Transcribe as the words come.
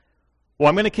Well,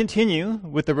 I'm going to continue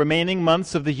with the remaining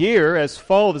months of the year as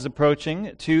fall is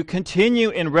approaching to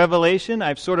continue in Revelation.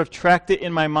 I've sort of tracked it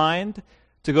in my mind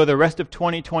to go the rest of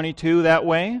 2022 that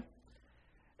way.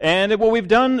 And what we've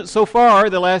done so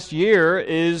far the last year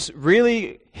is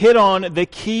really hit on the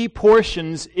key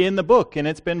portions in the book, and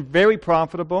it's been very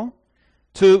profitable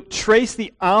to trace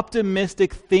the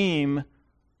optimistic theme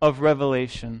of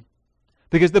Revelation,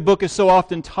 because the book is so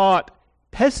often taught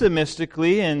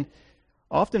pessimistically and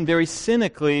often very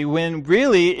cynically, when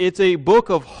really it's a book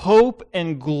of hope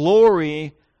and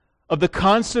glory of the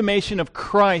consummation of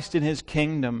Christ in His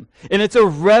kingdom. And it's a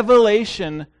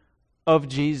revelation of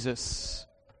Jesus.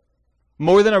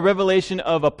 More than a revelation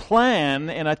of a plan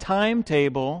and a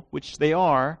timetable, which they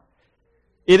are,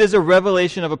 it is a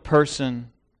revelation of a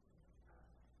person.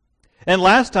 And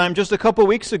last time, just a couple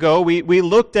weeks ago, we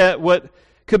looked at what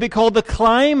could be called the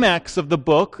climax of the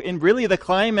book, and really the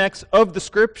climax of the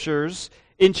Scriptures.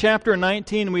 In chapter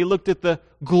 19, we looked at the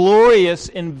glorious,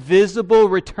 invisible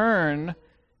return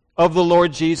of the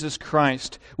Lord Jesus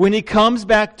Christ, when He comes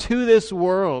back to this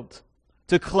world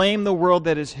to claim the world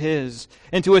that is His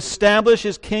and to establish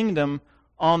His kingdom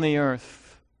on the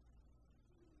earth.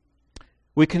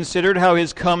 We considered how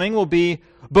His coming will be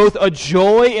both a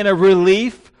joy and a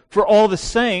relief for all the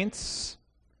saints,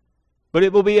 but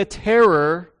it will be a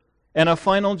terror and a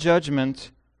final judgment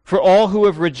for all who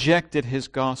have rejected His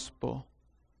gospel.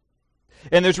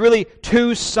 And there's really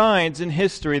two sides in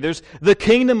history. There's the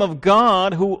kingdom of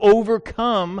God who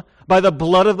overcome by the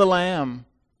blood of the Lamb.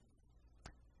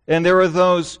 And there are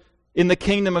those in the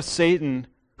kingdom of Satan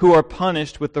who are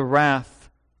punished with the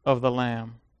wrath of the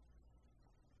Lamb.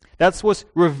 That's what's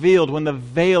revealed when the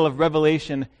veil of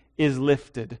Revelation is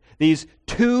lifted. These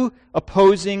two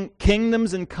opposing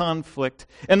kingdoms in conflict.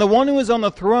 And the one who is on the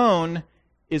throne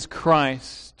is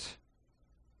Christ.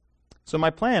 So my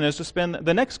plan is to spend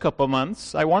the next couple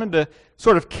months, I wanted to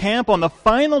sort of camp on the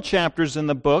final chapters in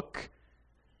the book,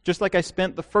 just like I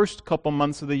spent the first couple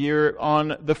months of the year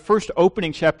on the first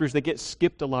opening chapters that get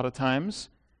skipped a lot of times.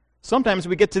 Sometimes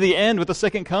we get to the end with the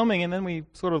second coming, and then we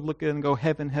sort of look at it and go,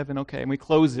 heaven, heaven, okay, and we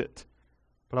close it.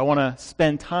 But I want to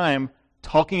spend time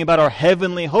talking about our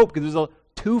heavenly hope, because there's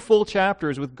two full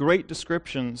chapters with great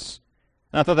descriptions.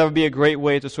 And I thought that would be a great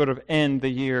way to sort of end the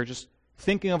year, just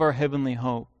thinking of our heavenly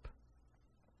hope.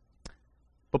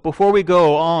 But before we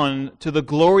go on to the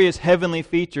glorious heavenly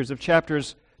features of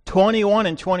chapters 21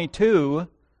 and 22,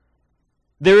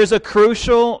 there is a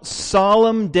crucial,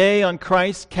 solemn day on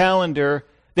Christ's calendar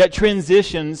that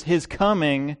transitions His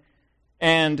coming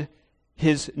and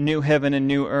His new heaven and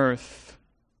new earth.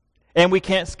 And we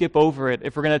can't skip over it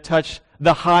if we're going to touch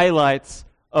the highlights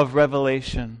of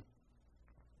Revelation.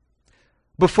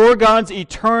 Before God's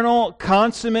eternal,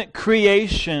 consummate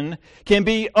creation can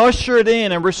be ushered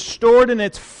in and restored in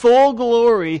its full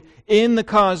glory in the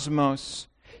cosmos,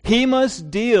 He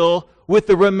must deal with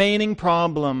the remaining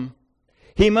problem.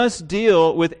 He must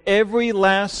deal with every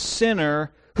last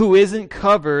sinner who isn't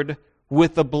covered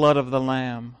with the blood of the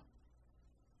Lamb.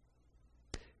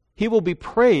 He will be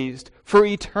praised for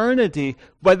eternity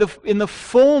in the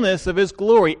fullness of His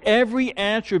glory. Every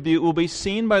attribute will be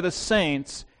seen by the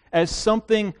saints as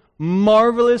something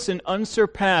marvelous and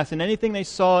unsurpassed in anything they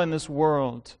saw in this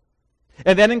world.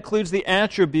 And that includes the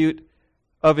attribute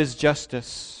of His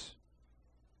justice.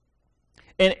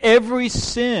 And every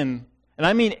sin, and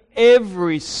I mean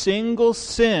every single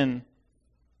sin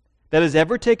that has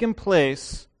ever taken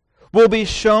place, will be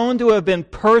shown to have been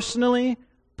personally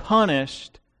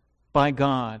punished by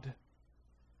God.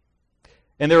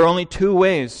 And there are only two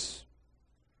ways.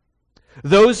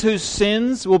 Those whose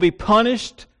sins will be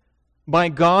punished by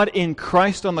God in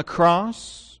Christ on the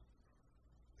cross,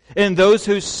 and those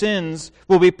whose sins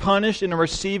will be punished in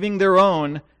receiving their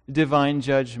own divine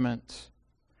judgment.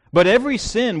 But every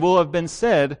sin will have been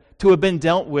said to have been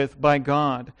dealt with by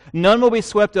God. None will be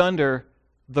swept under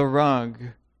the rug,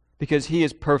 because He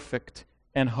is perfect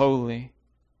and holy.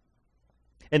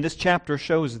 And this chapter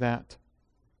shows that.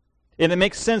 And it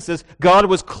makes sense as God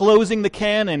was closing the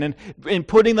canon and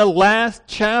putting the last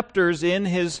chapters in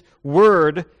His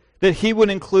Word, that He would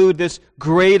include this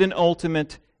great and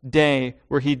ultimate day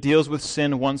where He deals with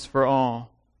sin once for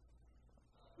all.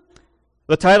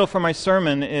 The title for my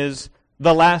sermon is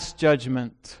The Last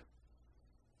Judgment.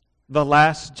 The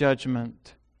Last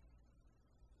Judgment.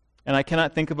 And I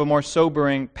cannot think of a more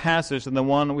sobering passage than the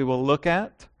one we will look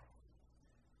at.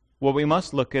 Well, we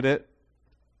must look at it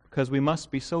because we must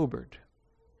be sobered.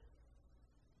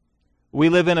 We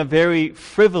live in a very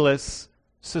frivolous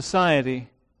society.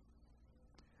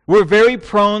 We're very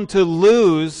prone to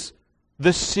lose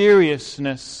the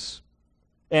seriousness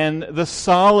and the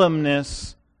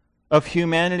solemnness of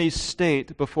humanity's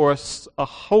state before a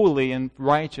holy and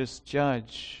righteous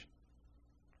judge.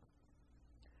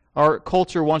 Our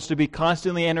culture wants to be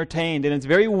constantly entertained, and it's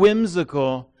very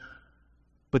whimsical,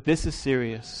 but this is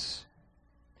serious.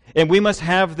 And we must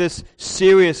have this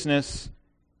seriousness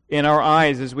in our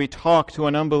eyes as we talk to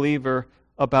an unbeliever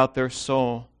about their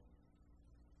soul.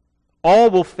 All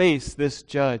will face this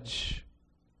judge.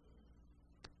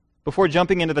 Before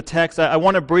jumping into the text, I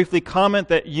want to briefly comment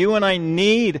that you and I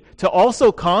need to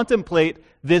also contemplate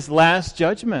this last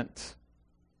judgment.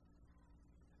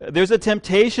 There's a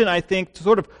temptation, I think, to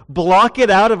sort of block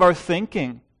it out of our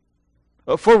thinking.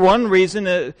 For one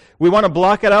reason, we want to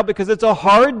block it out because it's a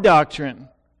hard doctrine.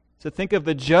 To think of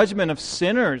the judgment of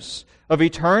sinners, of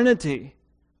eternity.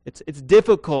 It's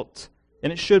difficult,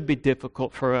 and it should be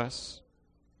difficult for us.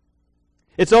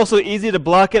 It's also easy to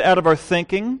block it out of our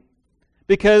thinking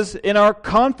because in our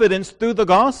confidence through the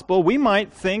gospel, we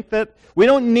might think that we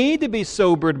don't need to be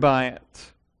sobered by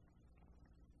it.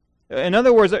 In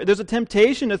other words, there's a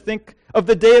temptation to think of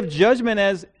the day of judgment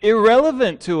as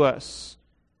irrelevant to us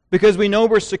because we know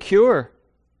we're secure.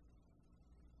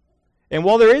 And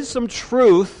while there is some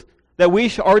truth that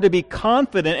we are to be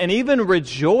confident and even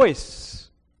rejoice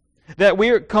that we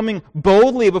are coming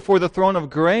boldly before the throne of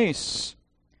grace,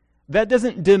 that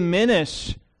doesn't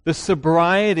diminish the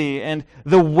sobriety and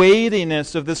the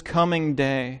weightiness of this coming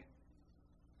day.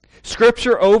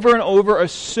 Scripture over and over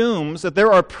assumes that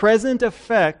there are present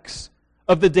effects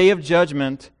of the day of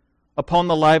judgment upon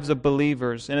the lives of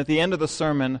believers. And at the end of the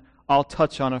sermon, I'll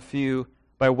touch on a few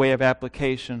by way of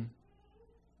application.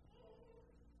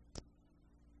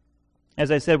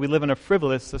 As I said, we live in a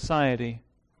frivolous society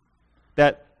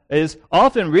that is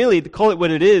often really, to call it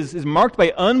what it is marked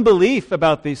by unbelief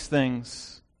about these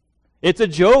things. It's a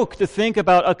joke to think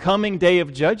about a coming day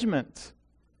of judgment.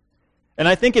 And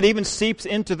I think it even seeps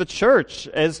into the church,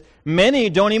 as many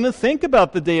don't even think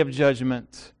about the day of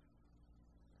judgment.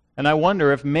 And I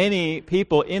wonder if many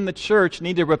people in the church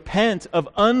need to repent of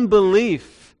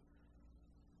unbelief,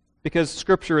 because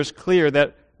Scripture is clear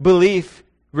that belief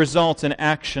results in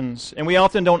actions, and we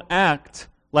often don't act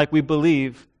like we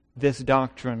believe this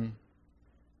doctrine.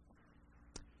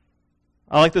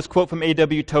 I like this quote from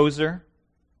A.W. Tozer.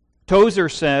 Tozer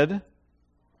said,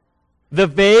 "The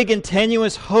vague and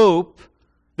tenuous hope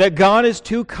that God is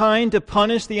too kind to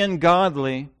punish the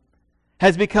ungodly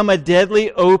has become a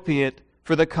deadly opiate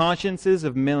for the consciences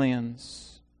of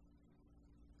millions."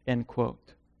 End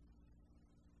quote.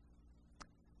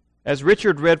 As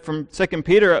Richard read from 2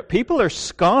 Peter, people are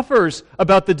scoffers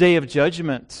about the day of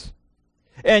judgment.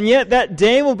 And yet that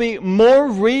day will be more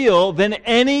real than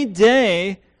any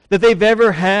day that they've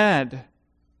ever had.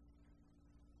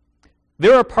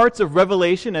 There are parts of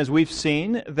Revelation, as we've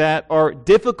seen, that are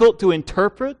difficult to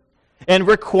interpret and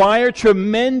require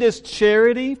tremendous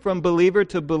charity from believer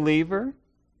to believer.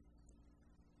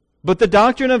 But the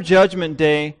doctrine of Judgment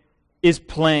Day is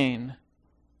plain.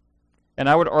 And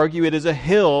I would argue it is a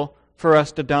hill for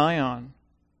us to die on.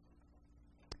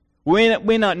 We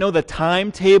may not know the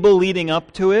timetable leading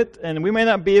up to it, and we may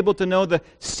not be able to know the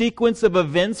sequence of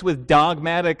events with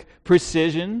dogmatic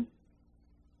precision.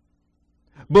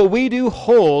 But we do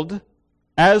hold,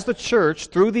 as the church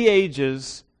through the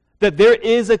ages, that there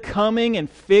is a coming and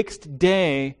fixed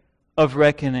day of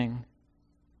reckoning.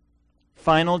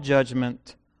 Final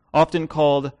judgment, often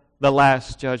called the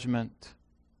Last Judgment.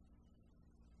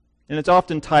 And it's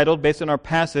often titled, based on our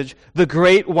passage, the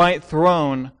Great White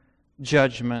Throne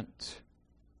Judgment.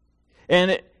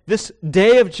 And this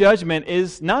day of judgment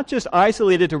is not just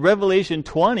isolated to Revelation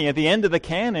 20 at the end of the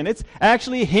canon. It's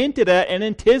actually hinted at and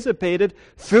anticipated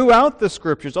throughout the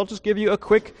Scriptures. I'll just give you a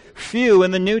quick few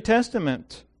in the New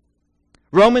Testament.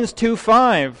 Romans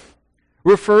 2:5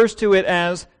 refers to it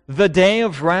as the day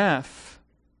of wrath.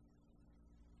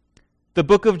 The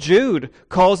book of Jude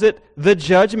calls it the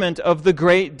judgment of the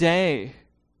great day.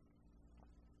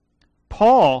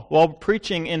 Paul, while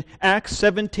preaching in Acts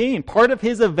 17, part of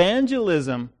his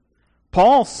evangelism,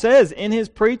 Paul says in his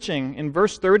preaching, in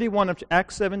verse 31 of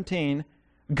Acts 17,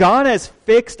 God has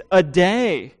fixed a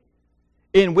day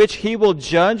in which He will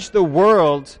judge the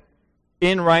world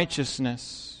in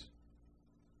righteousness.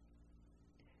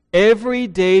 Every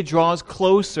day draws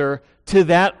closer to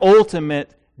that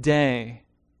ultimate day.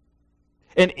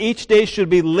 And each day should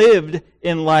be lived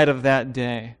in light of that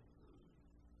day.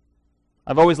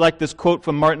 I've always liked this quote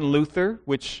from Martin Luther,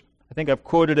 which I think I've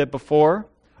quoted it before.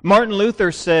 Martin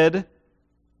Luther said,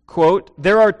 quote,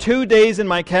 "There are 2 days in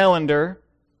my calendar,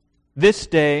 this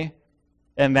day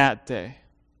and that day."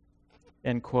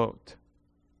 End quote.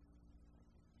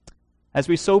 As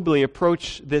we soberly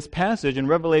approach this passage in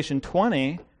Revelation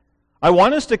 20, I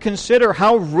want us to consider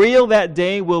how real that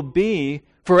day will be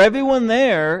for everyone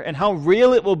there and how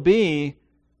real it will be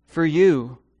for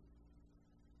you.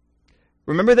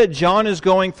 Remember that John is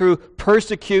going through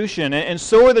persecution, and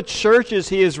so are the churches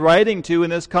he is writing to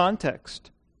in this context.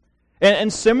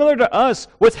 And similar to us,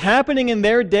 what's happening in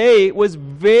their day was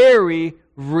very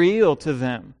real to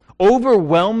them,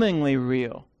 overwhelmingly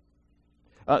real.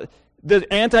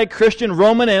 The anti-Christian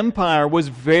Roman Empire was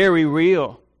very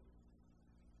real.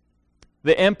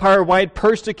 The empire-wide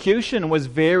persecution was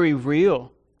very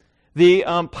real. The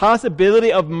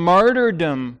possibility of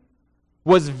martyrdom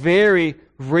was very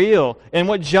real. And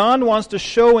what John wants to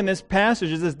show in this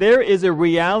passage is that there is a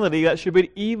reality that should be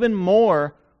even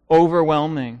more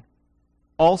overwhelming,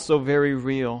 also very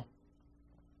real.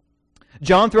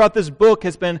 John, throughout this book,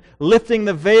 has been lifting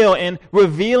the veil and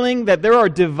revealing that there are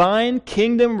divine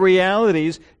kingdom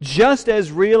realities just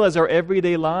as real as our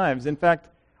everyday lives. In fact,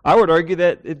 I would argue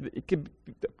that the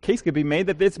case could be made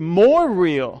that it's more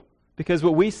real because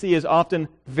what we see is often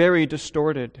very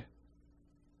distorted.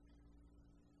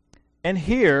 And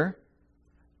here,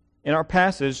 in our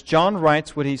passage, John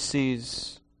writes what he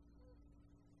sees.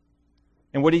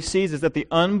 And what he sees is that the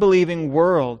unbelieving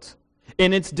world,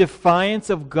 in its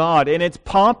defiance of God, in its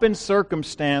pomp and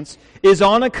circumstance, is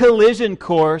on a collision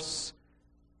course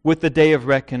with the day of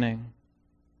reckoning.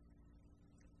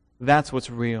 That's what's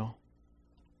real.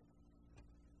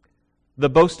 The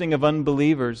boasting of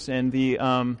unbelievers and the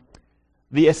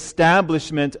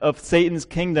establishment of Satan's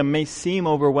kingdom may seem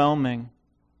overwhelming,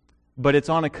 but it's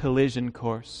on a collision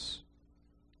course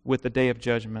with the day of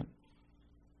judgment.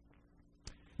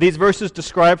 These verses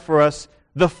describe for us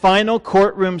the final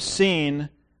courtroom scene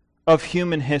of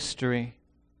human history.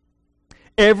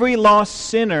 Every lost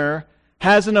sinner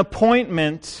has an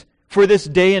appointment for this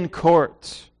day in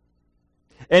court.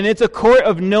 And it's a court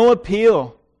of no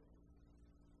appeal.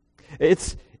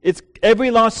 It's every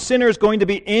lost sinner is going to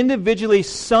be individually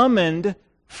summoned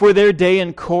for their day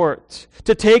in court,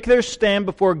 to take their stand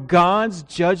before God's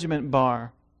judgment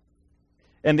bar.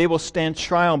 And they will stand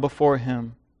trial before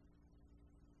Him.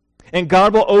 And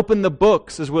God will open the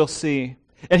books, as we'll see.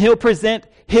 And He'll present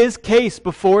His case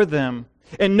before them.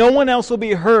 And no one else will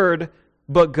be heard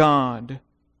but God.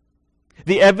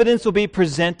 The evidence will be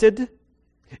presented.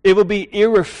 It will be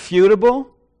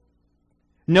irrefutable.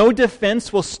 No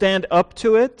defense will stand up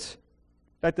to it.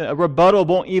 In fact, a rebuttal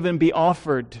won't even be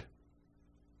offered.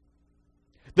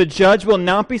 The judge will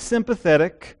not be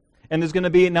sympathetic, and there's going to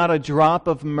be not a drop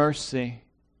of mercy.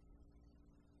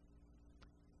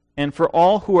 And for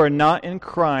all who are not in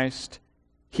Christ,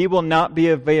 He will not be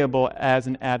available as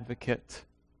an advocate.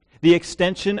 The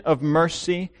extension of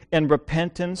mercy and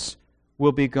repentance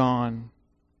will be gone.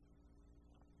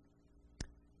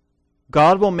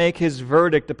 God will make His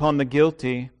verdict upon the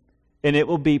guilty, and it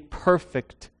will be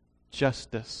perfect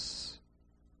justice.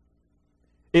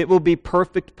 It will be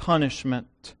perfect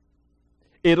punishment.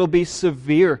 It'll be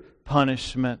severe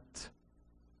punishment.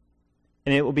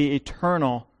 And it will be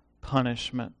eternal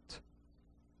punishment.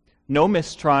 No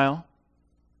mistrial,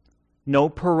 no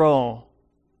parole,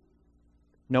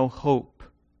 no hope,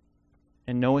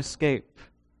 and no escape.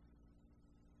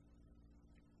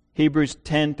 Hebrews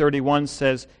 10:31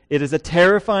 says, "It is a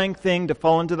terrifying thing to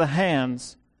fall into the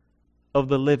hands of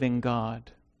the living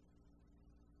God."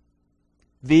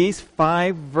 These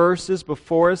 5 verses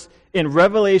before us in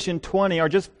Revelation 20 are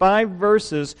just 5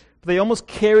 verses, but they almost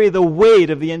carry the weight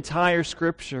of the entire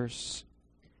Scriptures.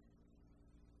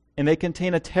 And they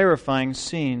contain a terrifying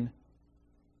scene.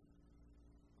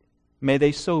 May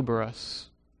they sober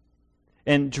us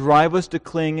and drive us to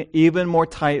cling even more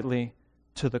tightly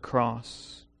to the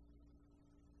cross.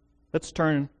 Let's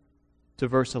turn to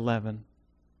verse 11.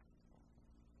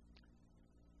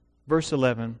 Verse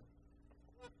 11.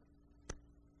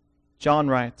 John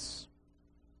writes,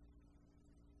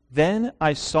 "Then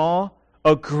I saw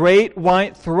a great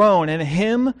white throne and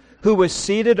Him who was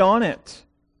seated on it.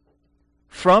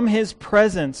 From His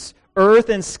presence, earth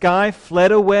and sky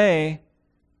fled away,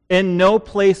 and no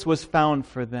place was found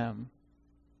for them."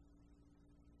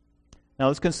 Now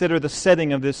let's consider the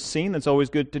setting of this scene. That's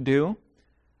always good to do.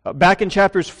 Back in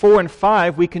chapters 4 and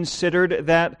 5, we considered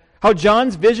that how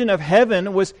John's vision of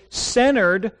heaven was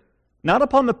centered not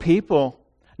upon the people,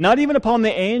 not even upon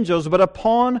the angels, but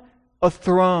upon a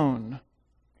throne.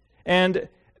 And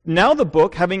now the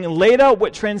book, having laid out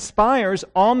what transpires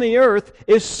on the earth,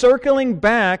 is circling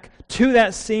back to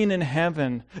that scene in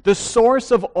heaven, the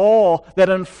source of all that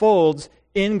unfolds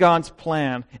in God's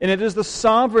plan. And it is the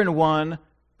sovereign one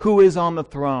who is on the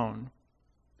throne.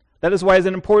 That is why it's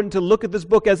important to look at this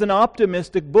book as an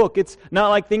optimistic book. It's not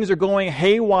like things are going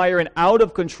haywire and out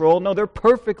of control. No, they're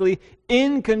perfectly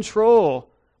in control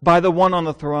by the one on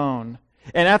the throne.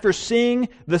 And after seeing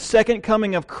the second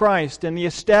coming of Christ and the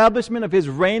establishment of His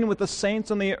reign with the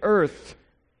saints on the earth,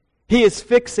 he is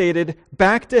fixated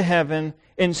back to heaven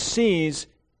and sees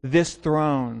this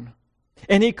throne.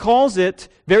 And he calls it,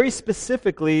 very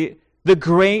specifically, the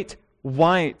Great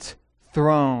White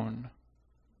Throne.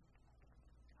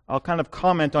 I'll kind of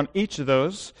comment on each of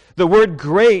those. The word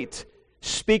great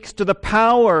speaks to the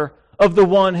power of the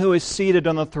one who is seated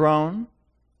on the throne.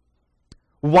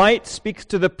 White speaks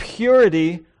to the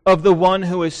purity of the one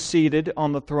who is seated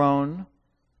on the throne.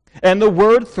 And the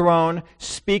word throne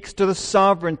speaks to the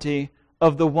sovereignty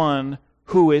of the one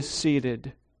who is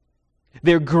seated.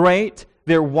 They're great,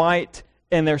 they're white,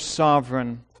 and they're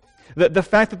sovereign. The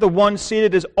fact that the one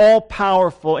seated is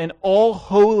all-powerful and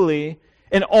all-holy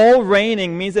and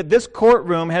all-reigning means that this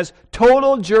courtroom has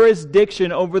total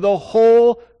jurisdiction over the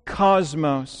whole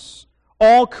cosmos,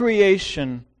 all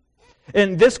creation.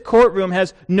 And this courtroom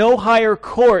has no higher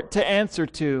court to answer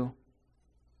to.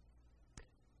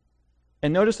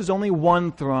 And notice there's only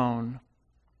one throne.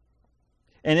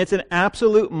 And it's an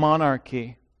absolute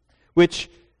monarchy, which,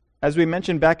 as we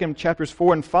mentioned back in chapters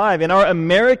 4 and 5, in our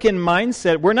American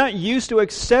mindset, we're not used to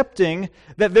accepting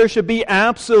that there should be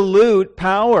absolute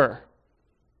power.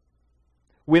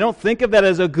 We don't think of that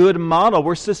as a good model.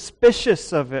 We're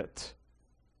suspicious of it.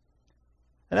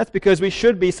 And that's because we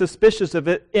should be suspicious of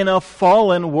it in a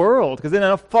fallen world. Because in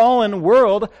a fallen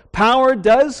world, power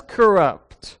does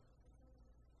corrupt.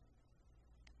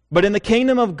 But in the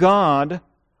kingdom of God,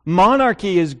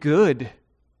 monarchy is good.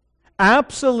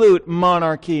 Absolute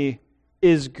monarchy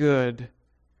is good.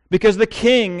 Because the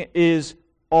king is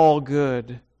all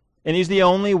good. And he's the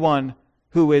only one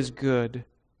who is good.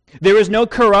 There is no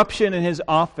corruption in his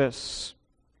office.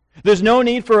 There's no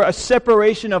need for a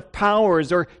separation of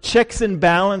powers or checks and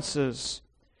balances.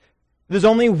 There's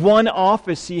only one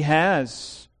office he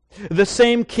has. The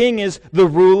same king is the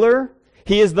ruler,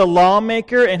 he is the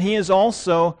lawmaker, and he is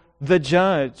also the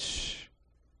judge.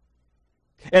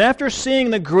 And after seeing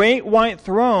the great white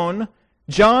throne,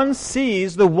 John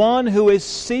sees the one who is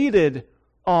seated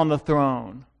on the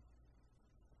throne.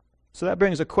 So that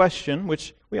brings a question,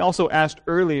 which we also asked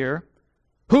earlier.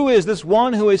 Who is this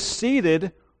one who is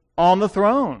seated on the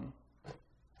throne?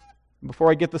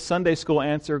 Before I get the Sunday school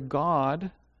answer,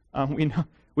 God.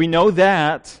 We know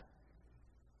that.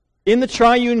 In the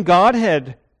triune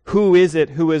Godhead, who is it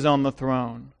who is on the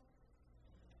throne?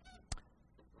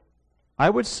 I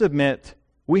would submit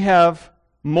we have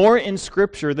more in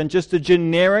Scripture than just a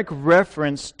generic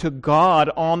reference to God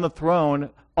on the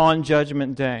throne on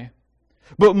Judgment Day.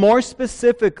 But more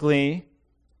specifically,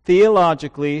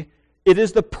 theologically, it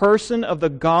is the person of the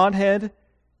Godhead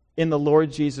in the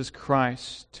Lord Jesus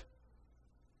Christ.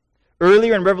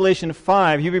 Earlier in Revelation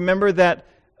 5, you remember that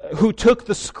who took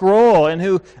the scroll and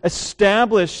who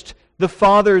established the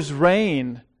Father's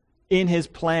reign in His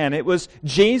plan. It was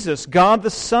Jesus, God the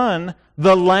Son,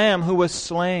 the Lamb who was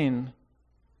slain.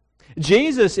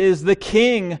 Jesus is the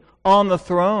King on the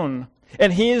throne,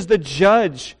 and He is the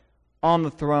Judge on the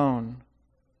throne.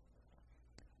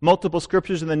 Multiple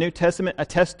scriptures in the New Testament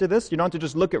attest to this. You don't have to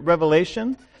just look at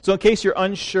Revelation. So in case you're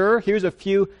unsure, here's a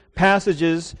few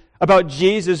passages about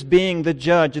Jesus being the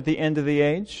judge at the end of the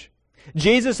age.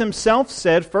 Jesus Himself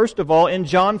said, first of all, in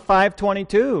John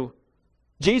 5:22,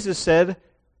 Jesus said,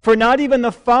 "For not even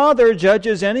the Father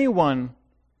judges anyone,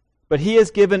 but He has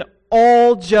given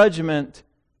all judgment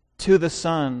to the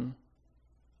Son."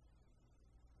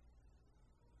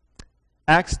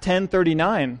 Acts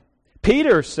 10:39,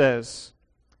 Peter says,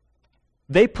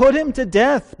 "They put Him to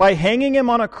death by hanging Him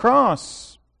on a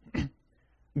cross.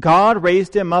 God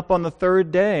raised Him up on the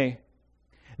third day.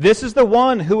 This is the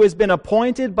one who has been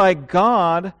appointed by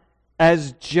God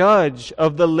as judge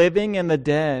of the living and the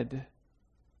dead."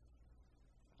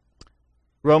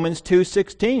 Romans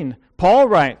 2:16, Paul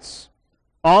writes,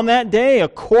 "On that day,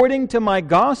 according to my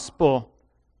gospel,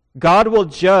 God will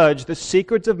judge the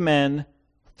secrets of men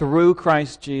through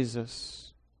Christ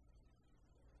Jesus."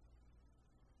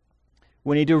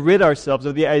 We need to rid ourselves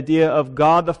of the idea of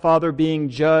God the Father being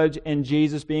judge and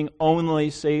Jesus being only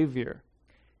Savior.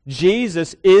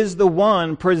 Jesus is the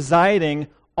one presiding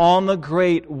on the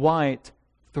great white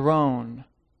throne.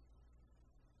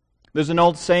 There's an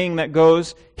old saying that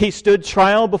goes, "He stood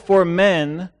trial before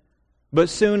men, but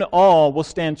soon all will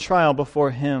stand trial before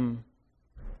Him."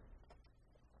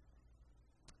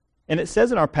 And it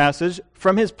says in our passage,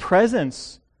 from His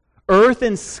presence, earth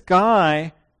and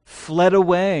sky fled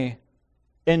away,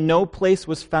 and no place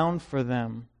was found for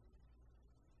them.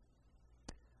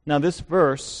 Now this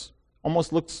verse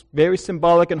almost looks very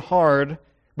symbolic and hard,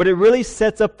 but it really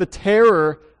sets up the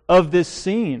terror of this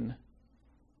scene.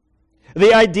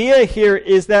 The idea here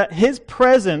is that his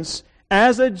presence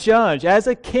as a judge, as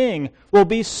a king, will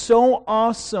be so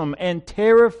awesome and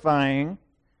terrifying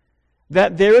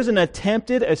that there is an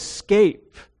attempted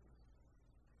escape.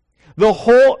 The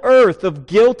whole earth of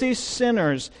guilty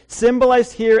sinners,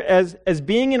 symbolized here as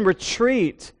being in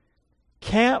retreat,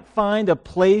 can't find a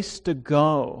place to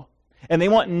go. And they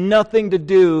want nothing to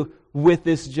do with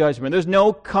this judgment. There's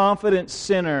no confident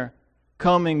sinner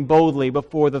coming boldly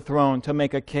before the throne to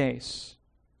make a case.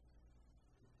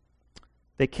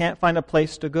 They can't find a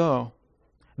place to go.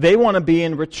 They want to be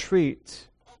in retreat.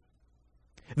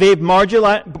 They've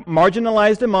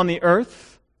marginalized him on the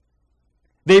earth.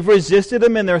 They've resisted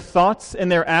him in their thoughts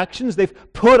and their actions.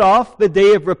 They've put off the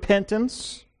day of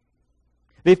repentance.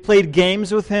 They've played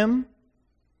games with him.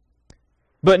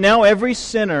 But now every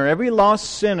sinner, every lost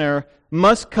sinner,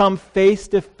 must come face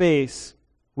to face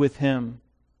with him.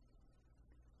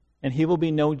 And he will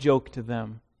be no joke to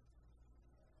them.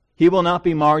 He will not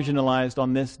be marginalized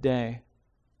on this day.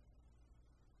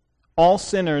 All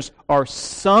sinners are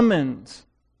summoned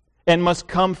and must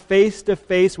come face to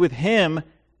face with him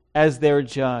as their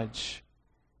judge.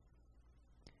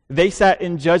 They sat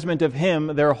in judgment of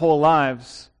him their whole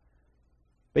lives,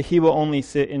 but he will only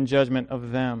sit in judgment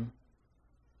of them.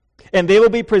 And they will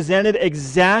be presented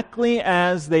exactly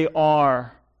as they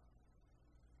are,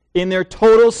 in their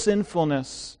total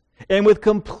sinfulness, and with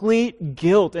complete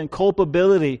guilt and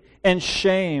culpability and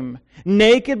shame,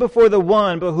 naked before the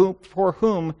one for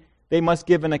whom they must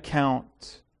give an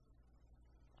account.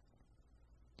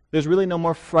 There's really no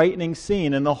more frightening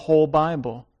scene in the whole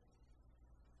Bible.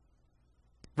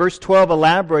 Verse 12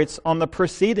 elaborates on the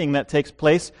proceeding that takes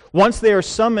place once they are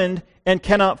summoned and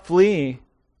cannot flee.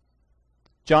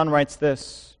 John writes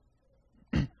this,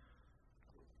 "And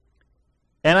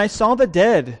I saw the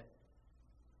dead,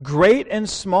 great and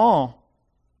small,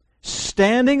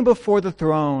 standing before the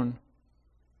throne,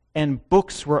 and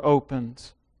books were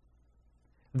opened.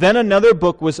 Then another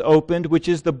book was opened, which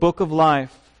is the book of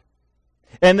life.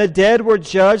 And the dead were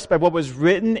judged by what was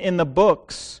written in the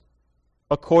books,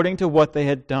 according to what they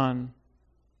had done."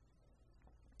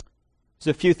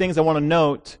 There's a few things I want to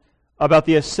note about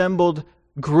the assembled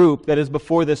group that is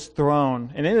before this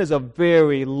throne. And it is a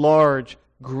very large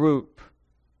group.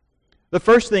 The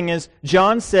first thing is,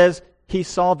 John says he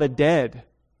saw the dead.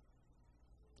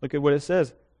 Look at what it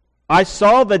says. I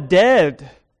saw the dead.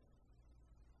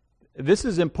 This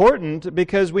is important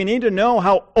because we need to know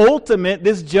how ultimate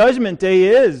this judgment day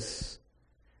is.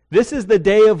 This is the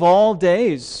day of all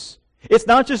days. It's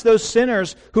not just those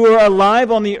sinners who are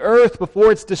alive on the earth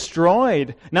before it's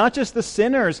destroyed. Not just the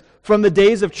sinners from the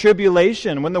days of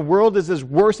tribulation when the world is as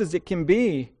worse as it can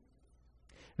be.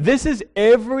 This is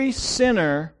every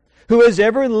sinner who has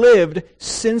ever lived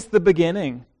since the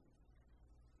beginning.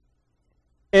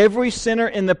 Every sinner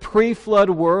in the pre-flood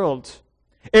world.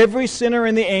 Every sinner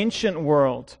in the ancient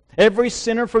world. Every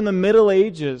sinner from the Middle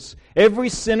Ages. Every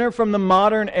sinner from the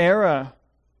modern era.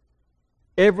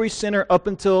 Every sinner up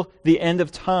until the end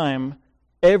of time.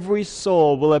 Every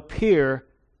soul will appear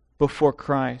before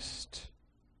Christ.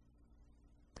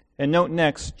 And note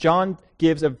next, John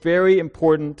gives a very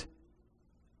important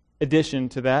addition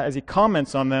to that as he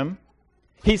comments on them.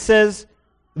 He says,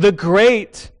 the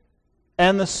great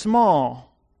and the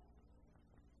small.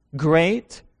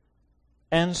 Great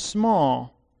and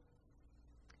small.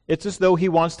 It's as though he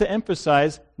wants to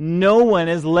emphasize no one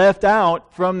is left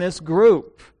out from this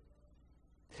group.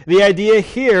 The idea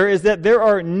here is that there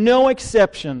are no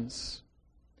exceptions.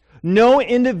 No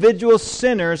individual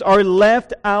sinners are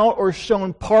left out or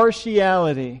shown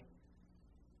partiality.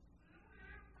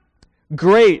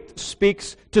 Great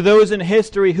speaks to those in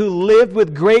history who lived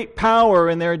with great power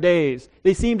in their days.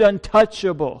 They seemed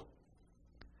untouchable.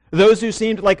 Those who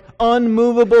seemed like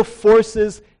unmovable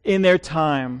forces in their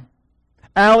time.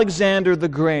 Alexander the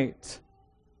Great,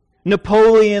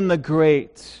 Napoleon the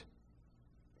Great,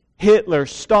 Hitler,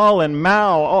 Stalin,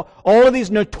 Mao, all of these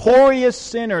notorious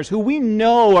sinners who we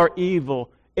know are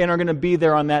evil and are going to be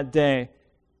there on that day.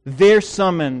 They're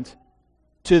summoned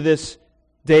to this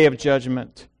day of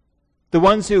judgment. The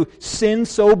ones who sin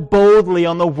so boldly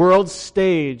on the world's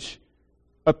stage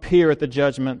appear at the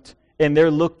judgment, and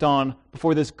they're looked on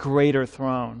before this greater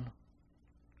throne.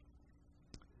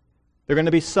 They're going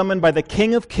to be summoned by the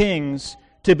King of Kings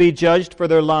to be judged for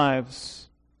their lives.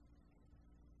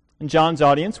 And John's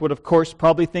audience would, of course,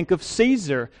 probably think of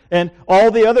Caesar and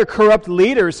all the other corrupt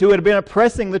leaders who had been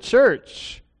oppressing the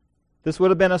church. This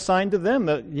would have been a sign to them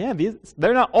that,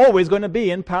 they're not always going to be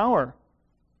in power.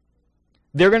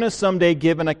 They're going to someday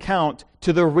give an account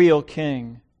to the real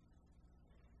king.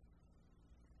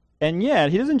 And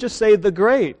yet, he doesn't just say the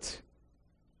great.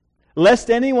 Lest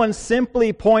anyone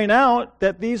simply point out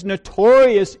that these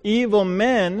notorious evil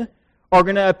men are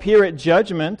going to appear at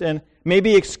judgment and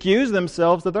maybe excuse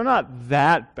themselves that they're not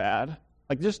that bad.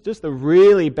 Like just the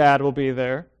really bad will be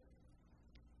there.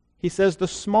 He says the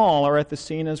small are at the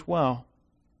scene as well.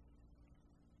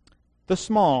 The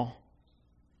small.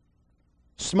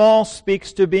 Small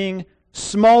speaks to being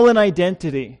small in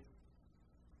identity,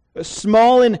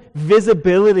 small in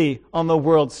visibility on the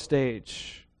world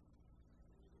stage.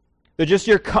 They're just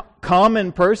your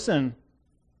common person.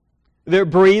 They're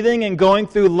breathing and going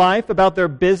through life about their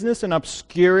business in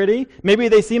obscurity. Maybe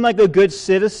they seem like a good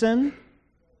citizen.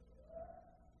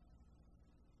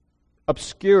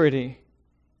 Obscurity.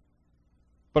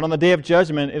 But on the day of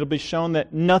judgment, it'll be shown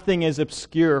that nothing is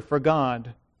obscure for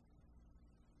God.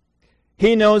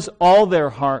 He knows all their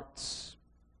hearts.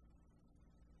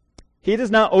 He does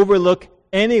not overlook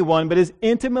anyone, but is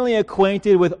intimately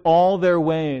acquainted with all their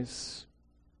ways.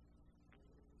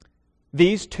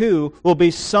 These two will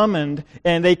be summoned,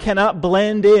 and they cannot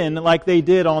blend in like they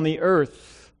did on the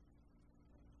earth.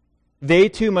 They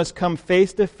too must come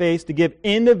face to face to give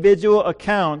individual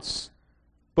accounts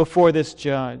before this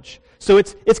judge. So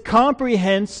it's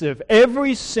comprehensive.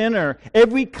 Every sinner,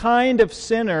 every kind of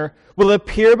sinner will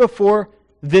appear before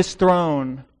this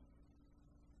throne.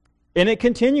 And it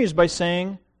continues by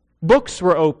saying, books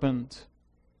were opened.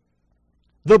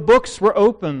 The books were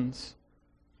opened.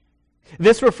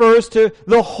 This refers to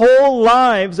the whole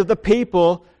lives of the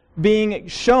people being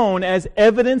shown as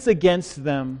evidence against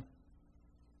them.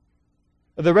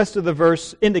 The rest of the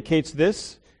verse indicates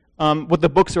this. What the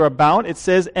books are about. It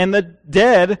says, and the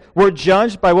dead were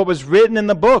judged by what was written in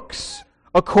the books,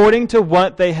 according to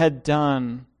what they had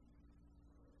done.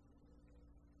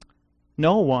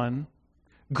 No one,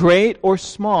 great or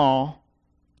small,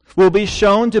 will be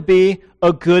shown to be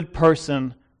a good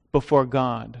person before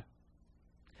God.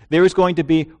 There is going to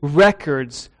be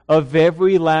records of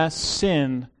every last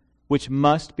sin which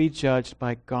must be judged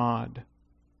by God.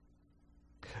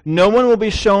 No one will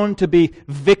be shown to be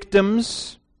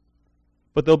victims,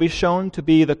 but they'll be shown to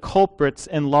be the culprits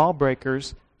and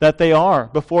lawbreakers that they are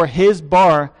before His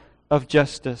bar of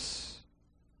justice.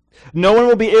 No one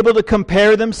will be able to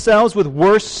compare themselves with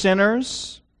worse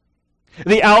sinners.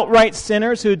 The outright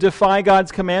sinners who defy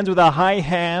God's commands with a high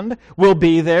hand will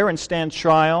be there and stand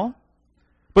trial.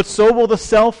 But so will the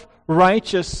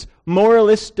self-righteous,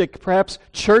 moralistic, perhaps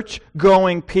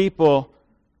church-going people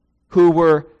who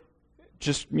were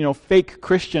just, fake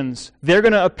Christians. They're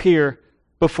going to appear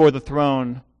before the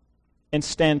throne and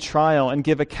stand trial and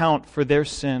give account for their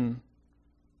sin.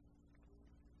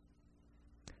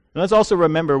 And let's also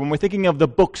remember, when we're thinking of the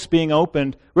books being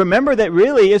opened, remember that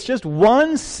really it's just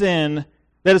one sin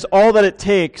that is all that it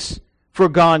takes for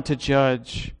God to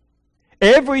judge.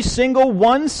 Every single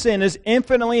one sin is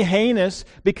infinitely heinous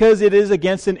because it is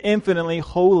against an infinitely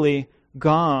holy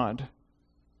God.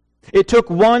 It took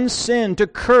one sin to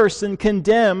curse and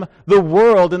condemn the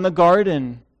world in the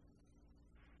garden.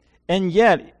 And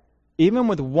yet, even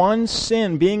with one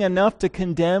sin being enough to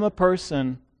condemn a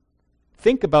person,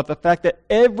 think about the fact that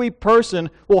every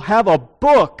person will have a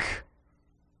book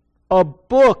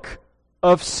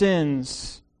of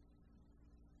sins.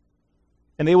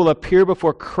 And they will appear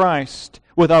before Christ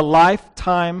with a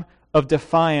lifetime of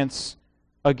defiance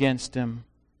against Him.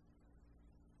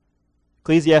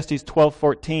 Ecclesiastes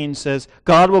 12:14 says,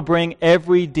 God will bring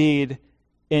every deed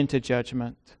into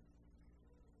judgment.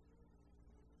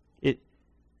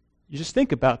 You just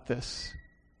think about this.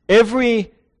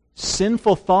 Every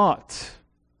sinful thought,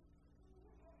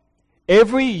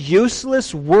 every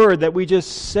useless word that we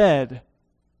just said,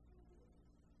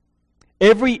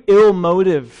 every ill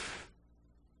motive,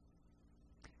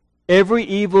 every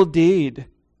evil deed,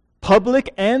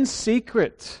 public and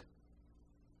secret,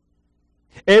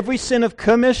 every sin of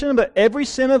commission, but every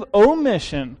sin of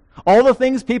omission, all the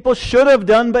things people should have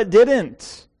done but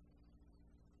didn't.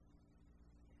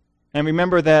 And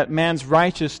remember that man's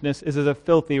righteousness is as a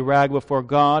filthy rag before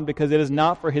God because it is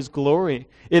not for His glory.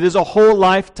 It is a whole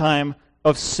lifetime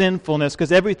of sinfulness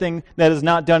because everything that is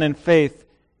not done in faith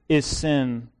is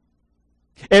sin.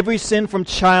 Every sin from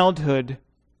childhood,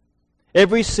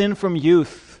 every sin from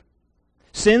youth,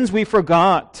 sins we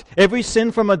forgot, every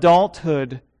sin from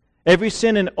adulthood, every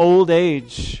sin in old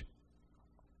age,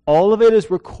 all of it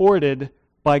is recorded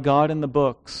by God in the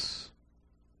books.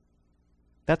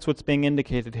 That's what's being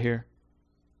indicated here.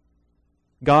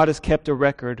 God has kept a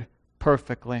record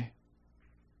perfectly.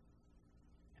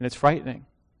 And it's frightening.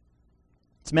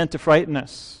 It's meant to frighten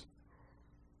us.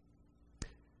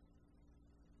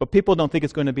 But people don't think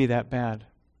it's going to be that bad.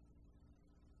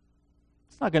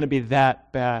 It's not going to be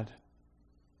that bad.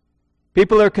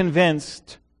 People are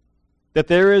convinced that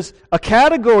there is a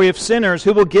category of sinners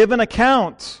who will give an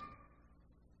account,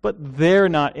 but they're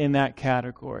not in that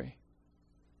category.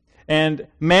 And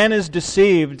man is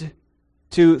deceived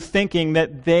to thinking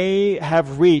that they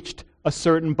have reached a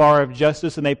certain bar of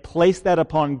justice, and they place that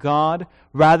upon God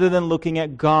rather than looking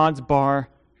at God's bar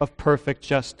of perfect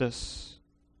justice.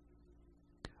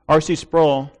 R.C.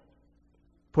 Sproul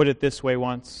put it this way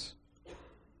once.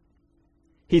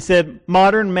 He said,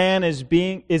 modern man is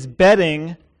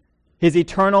betting his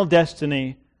eternal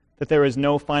destiny that there is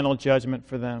no final judgment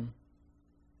for them.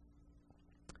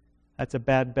 That's a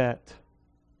bad bet.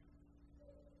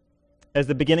 As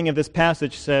the beginning of this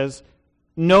passage says,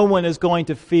 no one is going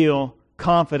to feel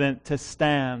confident to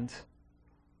stand.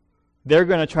 They're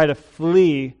going to try to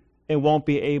flee and won't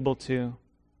be able to.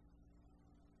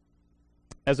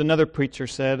 As another preacher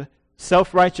said,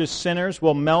 self-righteous sinners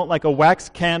will melt like a wax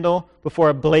candle before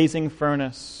a blazing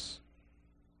furnace.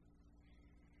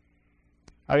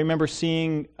 I remember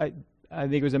seeing, I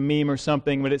think it was a meme or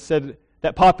something, but it said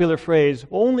that popular phrase,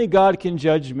 only God can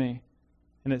judge me.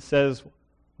 And it says, well,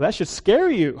 that should scare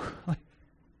you.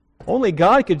 Only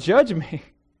God could judge me.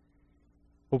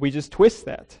 But we just twist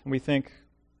that, and we think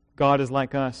God is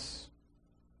like us.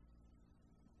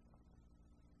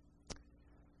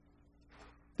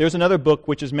 There's another book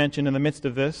which is mentioned in the midst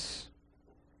of this.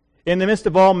 In the midst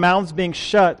of all mouths being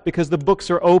shut because the books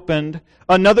are opened,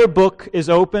 another book is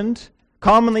opened,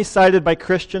 commonly cited by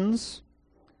Christians.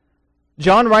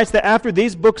 John writes that after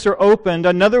these books are opened,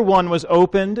 another one was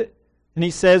opened, and he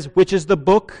says, which is the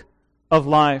book of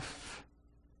life.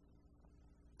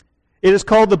 It is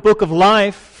called the book of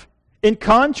life in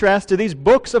contrast to these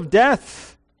books of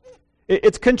death.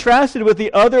 It's contrasted with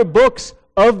the other books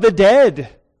of the dead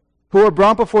who are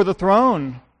brought before the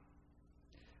throne.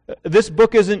 This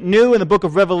book isn't new in the book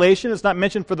of Revelation. It's not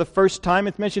mentioned for the first time.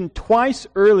 It's mentioned twice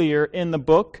earlier in the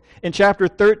book, in chapter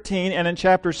 13 and in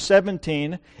chapter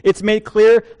 17. It's made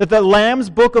clear that the Lamb's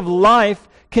book of life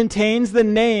contains the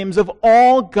names of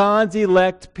all God's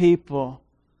elect people.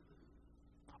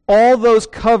 All those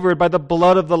covered by the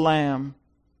blood of the Lamb.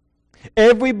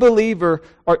 Every believer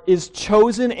is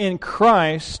chosen in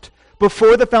Christ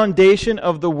before the foundation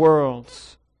of the world.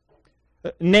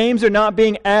 Names are not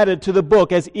being added to the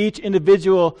book as each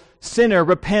individual sinner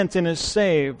repents and is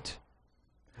saved.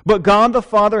 But God the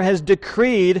Father has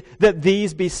decreed that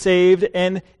these be saved,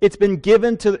 and it's been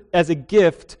given as a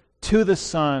gift to the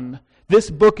Son. This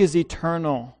book is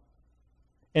eternal,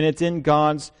 and it's in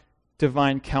God's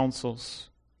divine counsels.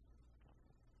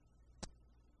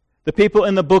 The people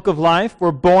in the book of life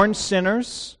were born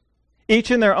sinners,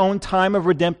 each in their own time of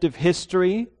redemptive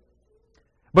history.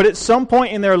 But at some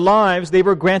point in their lives, they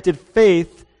were granted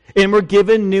faith and were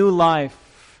given new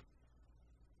life.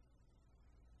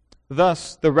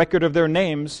 Thus, the record of their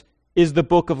names is the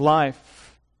book of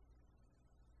life.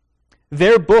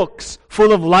 Their books,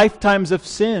 full of lifetimes of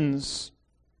sins,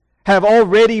 have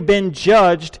already been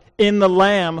judged in the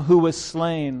Lamb who was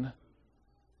slain.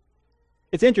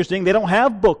 It's interesting, they don't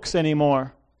have books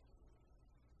anymore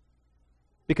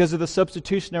because of the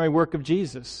substitutionary work of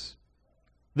Jesus.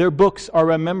 Their books are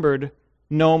remembered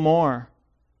no more.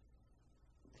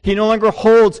 He no longer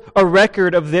holds a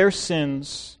record of their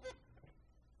sins.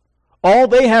 All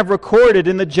they have recorded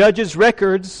in the judge's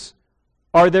records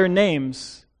are their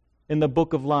names in the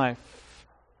book of life.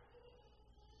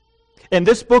 And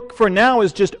this book for now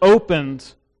is just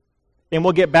opened, and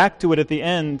we'll get back to it at the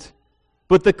end.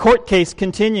 But the court case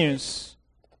continues.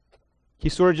 He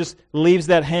sort of just leaves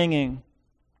that hanging.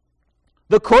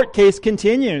 The court case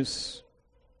continues.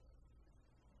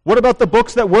 What about the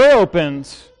books that were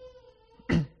opened?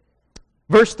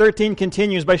 Verse 13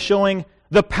 continues by showing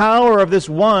the power of this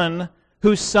one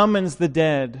who summons the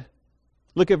dead.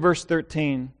 Look at verse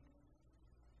 13.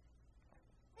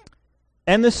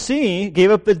 And the sea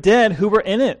gave up the dead who were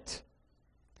in it.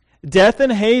 Death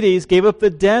and Hades gave up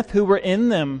the death who were in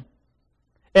them.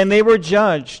 And they were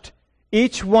judged,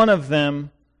 each one of them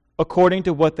according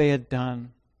to what they had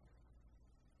done.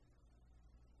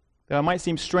 Now, it might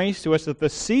seem strange to us that the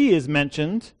sea is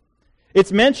mentioned.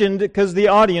 It's mentioned because the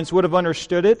audience would have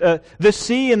understood it. The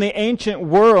sea in the ancient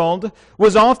world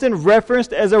was often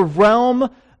referenced as a realm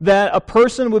that a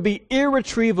person would be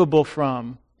irretrievable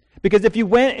from. Because if you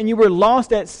went and you were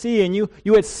lost at sea and you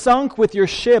had sunk with your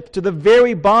ship to the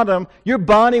very bottom, your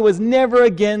body was never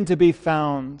again to be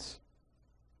found.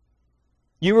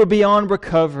 You were beyond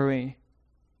recovery.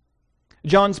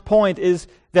 John's point is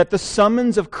that the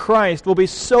summons of Christ will be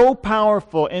so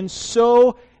powerful and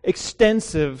so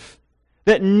extensive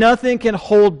that nothing can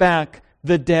hold back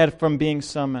the dead from being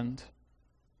summoned.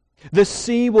 The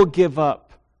sea will give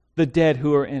up the dead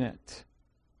who are in it.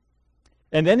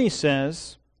 And then he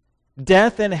says,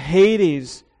 death and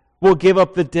Hades will give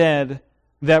up the dead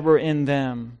that were in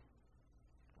them.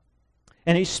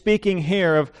 And he's speaking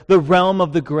here of the realm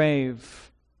of the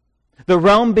grave, the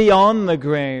realm beyond the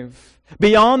grave,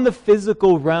 beyond the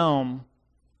physical realm.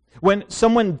 When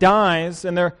someone dies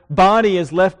and their body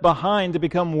is left behind to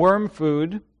become worm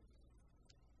food,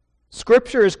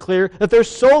 Scripture is clear that their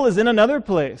soul is in another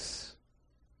place.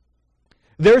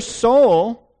 Their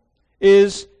soul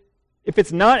is, if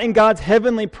it's not in God's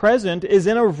heavenly presence, is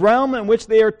in a realm in which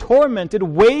they are tormented,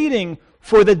 waiting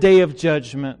for the day of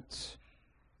judgment.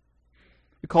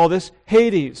 We call this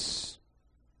Hades.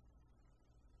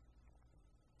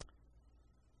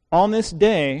 On this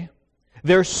day,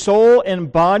 their soul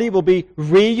and body will be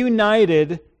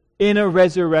reunited in a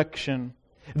resurrection.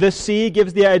 The sea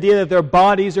gives the idea that their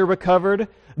bodies are recovered.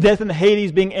 Death and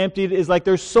Hades being emptied is like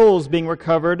their souls being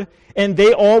recovered. And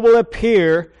they all will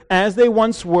appear as they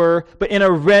once were, but in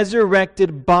a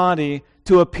resurrected body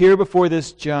to appear before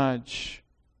this judge.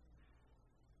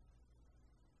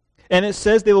 And it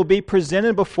says they will be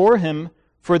presented before him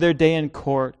for their day in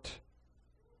court.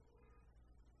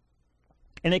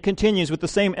 And it continues with the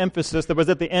same emphasis that was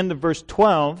at the end of verse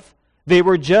 12. They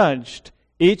were judged,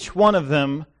 each one of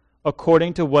them,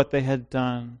 according to what they had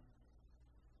done.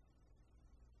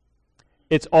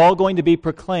 It's all going to be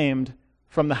proclaimed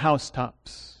from the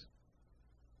housetops.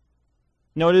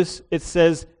 Notice it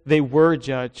says they were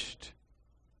judged.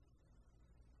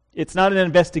 It's not an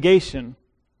investigation.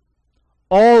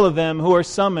 All of them who are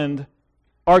summoned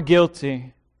are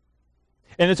guilty.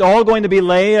 And it's all going to be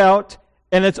laid out,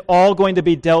 and it's all going to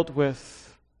be dealt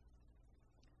with.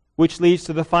 Which leads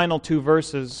to the final two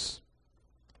verses.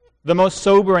 The most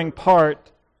sobering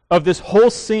part of this whole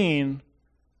scene,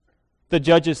 the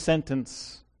judge's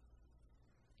sentence.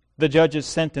 The judge's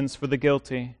sentence for the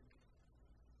guilty.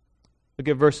 Look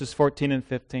at verses 14 and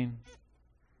 15. And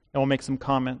we'll make some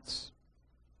comments.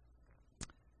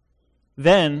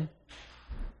 Then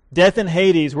death and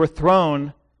Hades were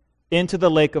thrown into the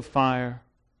lake of fire.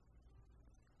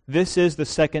 This is the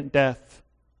second death,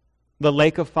 the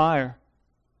lake of fire.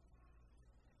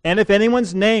 And if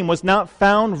anyone's name was not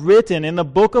found written in the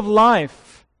book of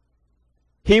life,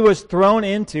 he was thrown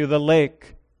into the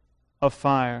lake of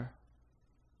fire.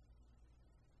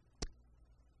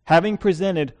 Having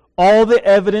presented all the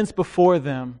evidence before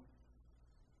them,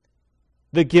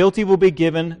 the guilty will be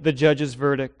given the judge's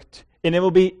verdict, and it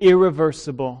will be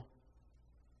irreversible.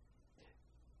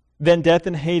 Then death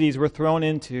and Hades were thrown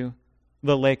into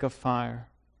the lake of fire.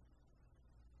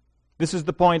 This is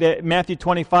the point. At Matthew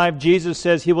 25, Jesus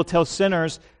says he will tell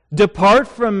sinners, "Depart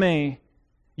from me,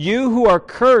 you who are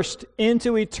cursed,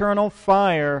 into eternal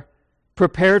fire,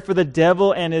 prepared for the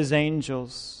devil and his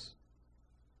angels."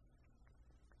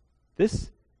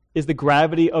 This is the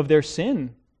gravity of their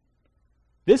sin.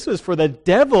 This was for the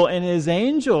devil and his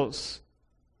angels.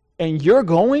 And you're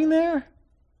going there?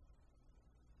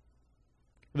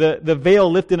 The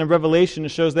veil lifted in Revelation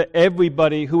shows that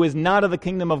everybody who is not of the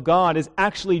kingdom of God is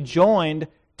actually joined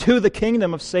to the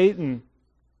kingdom of Satan.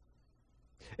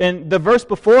 And the verse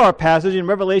before our passage in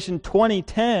Revelation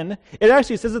 20:10, it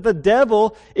actually says that the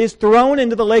devil is thrown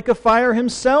into the lake of fire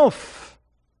himself.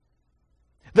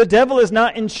 The devil is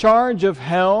not in charge of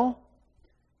hell.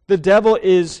 The devil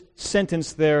is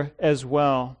sentenced there as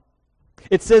well.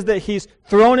 It says that he's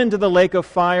thrown into the lake of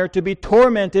fire to be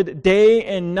tormented day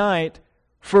and night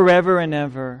forever and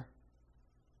ever.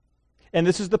 And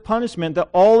this is the punishment that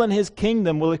all in his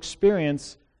kingdom will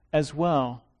experience as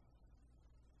well.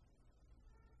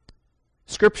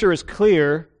 Scripture is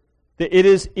clear that it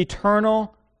is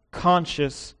eternal,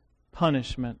 conscious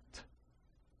punishment.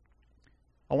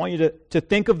 I want you to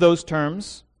think of those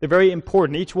terms. They're very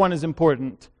important. Each one is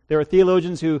important. There are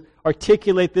theologians who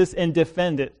articulate this and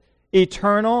defend it.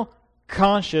 Eternal,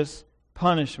 conscious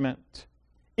punishment.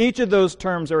 Each of those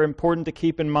terms are important to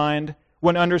keep in mind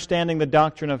when understanding the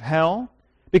doctrine of hell,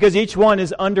 because each one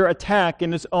is under attack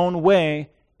in its own way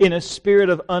in a spirit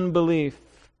of unbelief.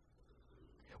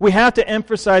 We have to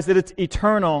emphasize that it's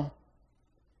eternal,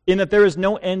 in that there is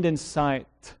no end in sight.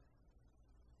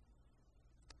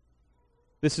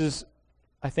 This is,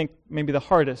 I think, maybe the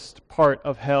hardest part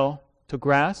of hell to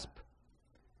grasp,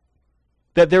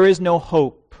 that there is no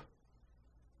hope,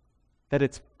 that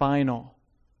it's final.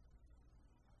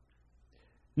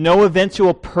 No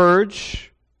eventual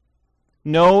purge,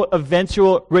 no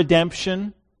eventual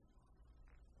redemption,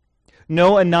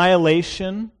 no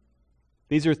annihilation.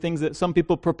 These are things that some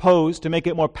people propose to make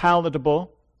it more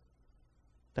palatable.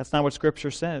 That's not what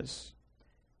Scripture says.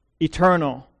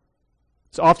 Eternal.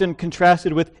 It's often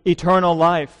contrasted with eternal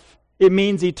life. It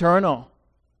means eternal.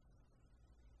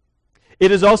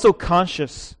 It is also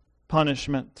conscious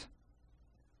punishment.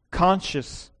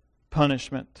 Conscious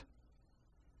punishment.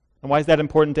 And why is that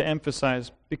important to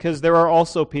emphasize? Because there are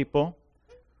also people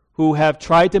who have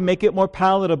tried to make it more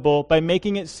palatable by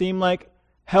making it seem like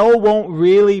hell won't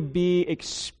really be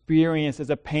experienced as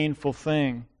a painful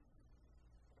thing.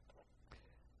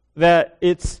 That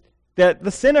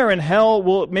the sinner in hell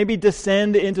will maybe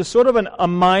descend into sort of a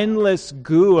mindless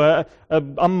goo,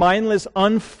 a mindless,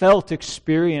 unfelt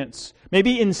experience,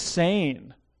 maybe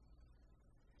insane.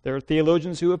 There are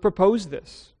theologians who have proposed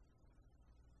this.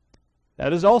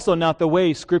 That is also not the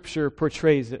way Scripture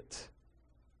portrays it.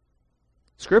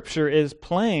 Scripture is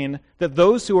plain that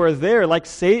those who are there, like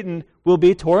Satan, will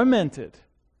be tormented.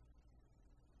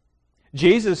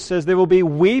 Jesus says there will be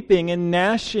weeping and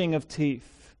gnashing of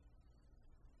teeth.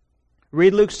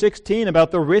 Read Luke 16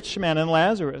 about the rich man and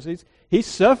Lazarus. He's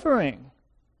suffering.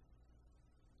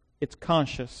 It's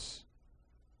conscious.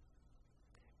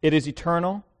 It is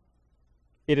eternal.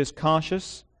 It is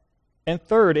conscious. And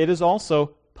third, it is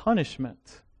also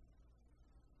punishment.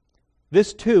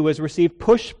 This too has received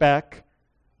pushback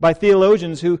by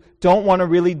theologians who don't want to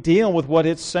really deal with what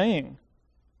it's saying.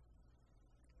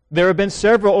 There have been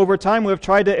several over time who have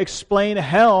tried to explain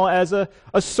hell as a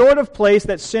sort of place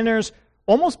that sinners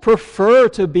almost prefer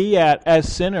to be at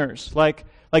as sinners. Like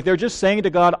they're just saying to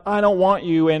God, I don't want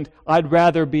you and I'd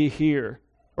rather be here.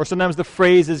 Or sometimes the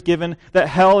phrase is given that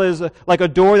hell is like a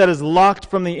door that is locked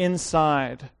from the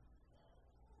inside.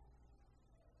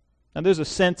 Now there's a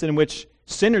sense in which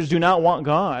sinners do not want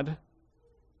God.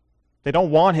 They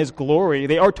don't want His glory.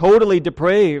 They are totally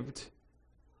depraved.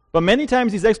 But many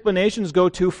times these explanations go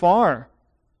too far.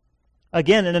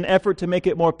 Again, in an effort to make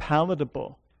it more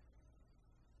palatable.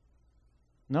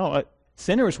 No,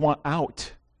 sinners want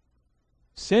out.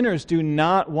 Sinners do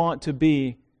not want to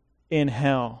be in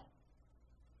hell.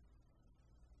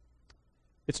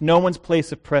 It's no one's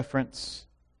place of preference.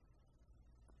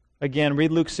 Again,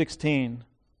 read Luke 16.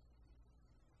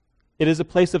 It is a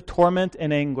place of torment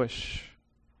and anguish.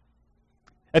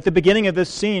 At the beginning of this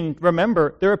scene,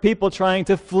 remember, there are people trying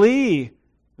to flee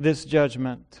this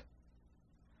judgment.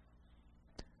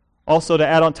 Also, to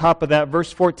add on top of that,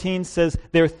 verse 14 says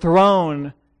they're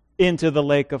thrown into the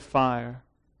lake of fire.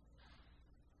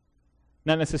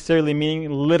 Not necessarily meaning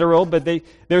literal, but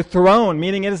they're thrown,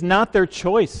 meaning it is not their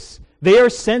choice. They are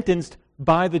sentenced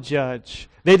by the judge.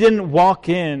 They didn't walk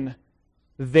in.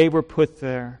 They were put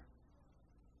there.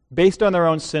 Based on their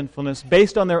own sinfulness,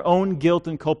 based on their own guilt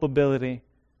and culpability.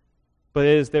 But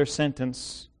it is their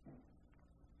sentence.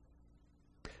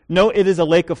 No, it is a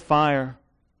lake of fire.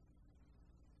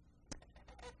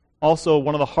 Also,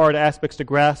 one of the hard aspects to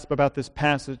grasp about this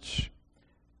passage,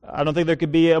 I don't think there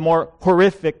could be a more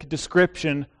horrific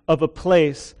description of a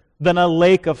place than a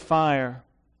lake of fire.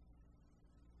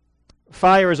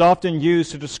 Fire is often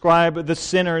used to describe the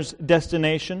sinner's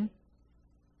destination.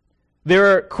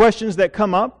 There are questions that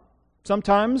come up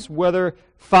sometimes, whether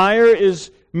fire is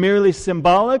merely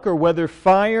symbolic or whether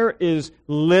fire is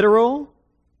literal.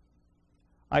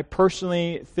 I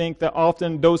personally think that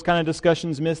often those kind of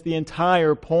discussions miss the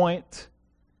entire point.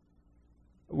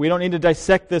 We don't need to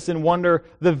dissect this and wonder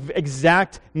the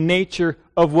exact nature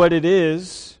of what it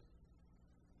is.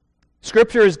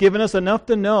 Scripture has given us enough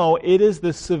to know it is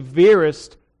the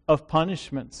severest of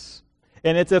punishments.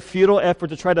 And it's a futile effort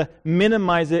to try to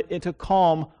minimize it and to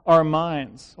calm our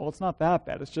minds. Well, it's not that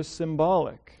bad. It's just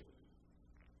symbolic.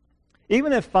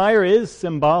 Even if fire is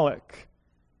symbolic,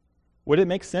 would it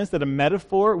make sense that a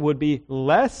metaphor would be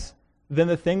less than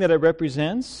the thing that it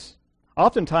represents?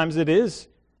 Oftentimes it is.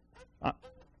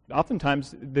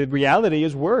 Oftentimes the reality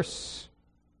is worse.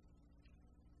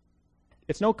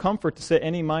 It's no comfort to set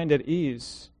any mind at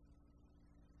ease.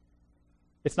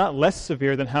 It's not less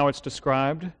severe than how it's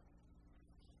described.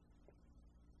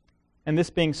 And this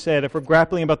being said, if we're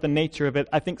grappling about the nature of it,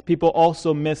 I think people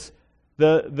also miss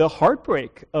the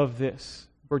heartbreak of this.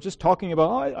 We're just talking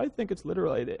about, I think it's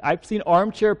literal. I've seen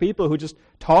armchair people who just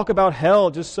talk about hell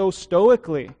just so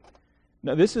stoically.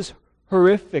 No, this is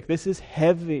horrific. This is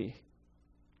heavy.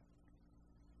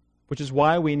 Which is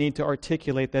why we need to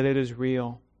articulate that it is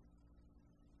real.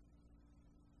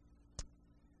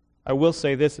 I will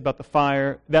say this about the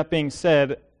fire. That being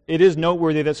said, it is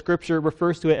noteworthy that Scripture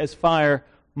refers to it as fire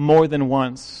more than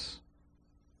once,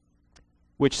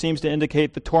 which seems to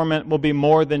indicate the torment will be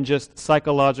more than just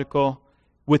psychological.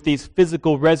 With these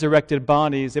physical resurrected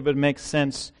bodies, it would make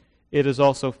sense it is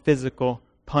also physical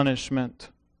punishment.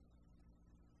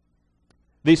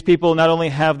 These people not only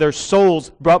have their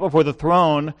souls brought before the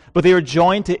throne, but they are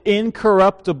joined to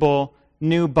incorruptible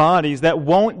new bodies that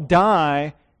won't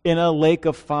die in a lake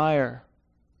of fire.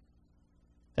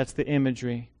 That's the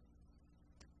imagery.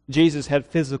 Jesus had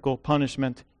physical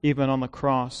punishment even on the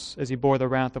cross as he bore the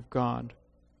wrath of God.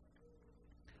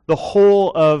 The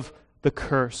whole of the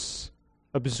curse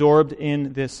absorbed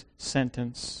in this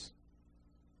sentence.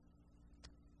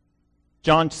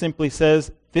 John simply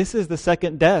says, this is the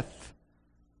second death,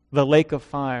 the lake of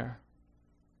fire.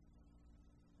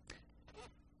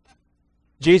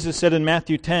 Jesus said in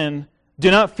Matthew 10, do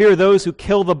not fear those who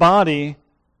kill the body,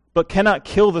 but cannot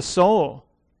kill the soul.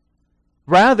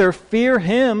 Rather, fear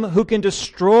him who can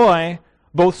destroy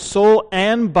both soul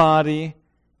and body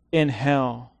in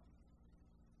hell.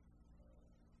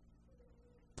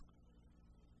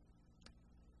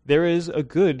 There is a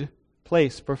good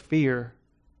place for fear.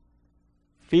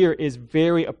 Fear is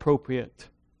very appropriate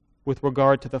with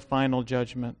regard to the final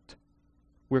judgment.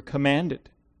 We're commanded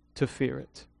to fear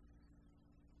it.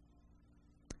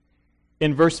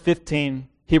 In verse 15,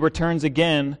 he returns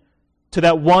again to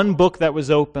that one book that was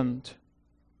opened.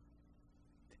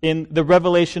 In the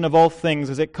revelation of all things,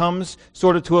 as it comes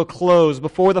sort of to a close,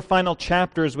 before the final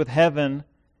chapters with heaven,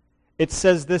 it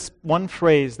says this one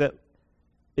phrase that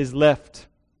is left.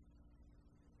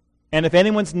 And if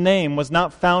anyone's name was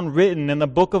not found written in the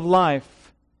book of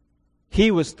life, he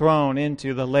was thrown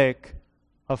into the lake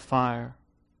of fire.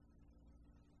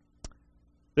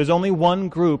 There's only one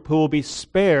group who will be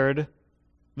spared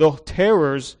the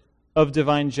terrors of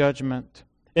divine judgment.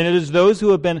 And it is those who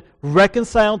have been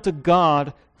reconciled to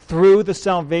God through the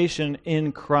salvation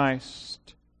in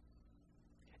Christ.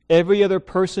 Every other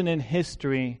person in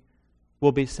history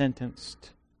will be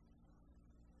sentenced.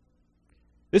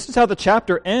 This is how the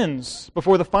chapter ends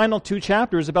before the final two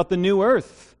chapters about the new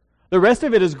earth. The rest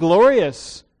of it is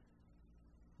glorious.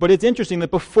 But it's interesting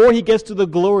that before he gets to the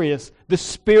glorious, the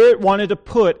Spirit wanted to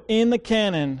put in the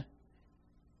canon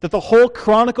that the whole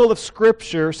chronicle of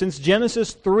Scripture since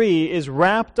Genesis 3 is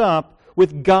wrapped up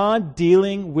with God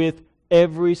dealing with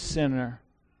every sinner.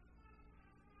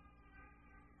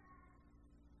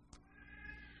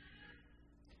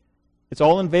 It's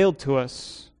all unveiled to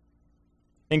us.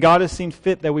 And God has seen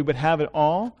fit that we would have it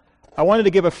all. I wanted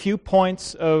to give a few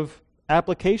points of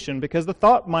application because the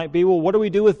thought might be, well, what do we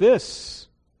do with this?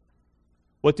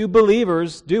 What do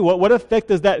believers do? What effect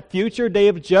does that future day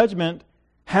of judgment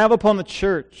have upon the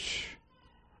church?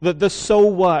 The so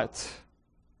what?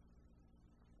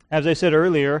 As I said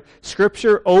earlier,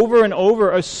 Scripture over and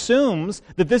over assumes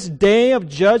that this day of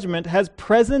judgment has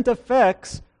present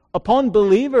effects upon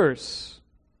believers.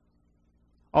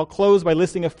 I'll close by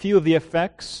listing a few of the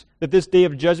effects that this day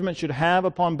of judgment should have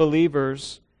upon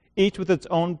believers, each with its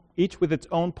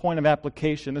own point of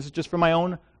application. This is just for my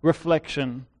own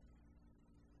reflection.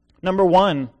 Number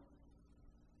one,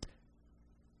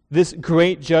 this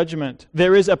great judgment.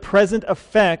 There is a present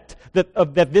effect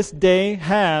that this day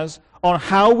has on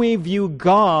how we view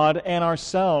God and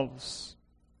ourselves.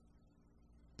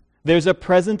 There's a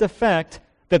present effect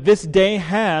that this day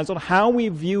has on how we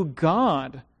view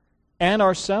God and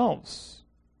ourselves.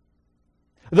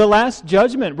 The last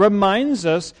judgment reminds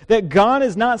us that God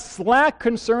is not slack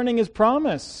concerning His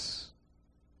promise.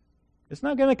 It's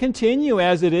not going to continue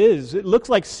as it is. It looks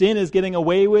like sin is getting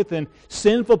away with and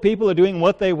sinful people are doing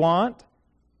what they want.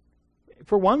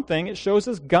 For one thing, it shows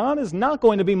us God is not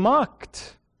going to be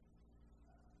mocked.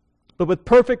 But with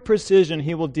perfect precision,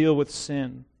 He will deal with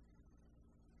sin.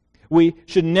 We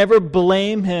should never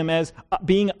blame Him as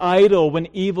being idle when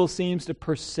evil seems to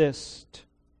persist,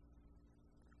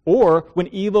 or when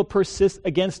evil persists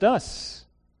against us.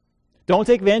 Don't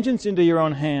take vengeance into your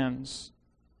own hands.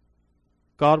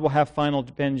 God will have final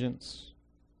vengeance.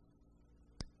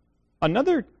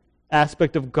 Another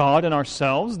aspect of God and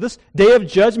ourselves, this day of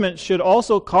judgment should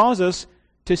also cause us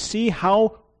to see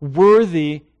how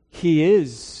worthy He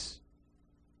is.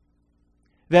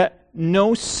 That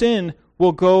no sin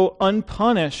will go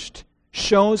unpunished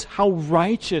shows how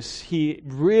righteous He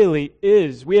really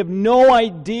is. We have no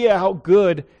idea how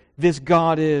good this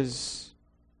God is.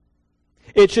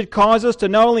 It should cause us to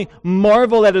not only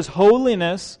marvel at His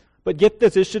holiness, but get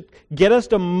this, it should get us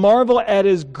to marvel at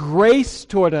His grace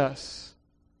toward us.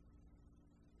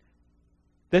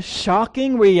 The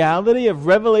shocking reality of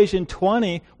Revelation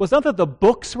 20 was not that the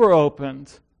books were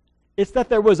opened. It's that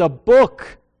there was a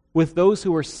book with those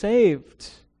who were saved.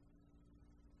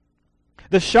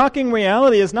 The shocking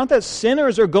reality is not that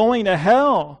sinners are going to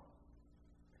hell.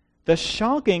 The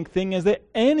shocking thing is that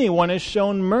anyone is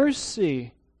shown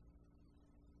mercy.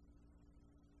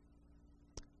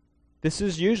 This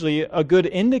is usually a good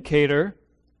indicator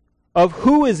of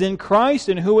who is in Christ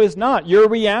and who is not. Your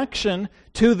reaction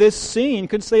to this scene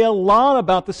could say a lot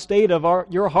about the state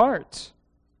of your heart.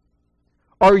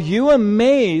 Are you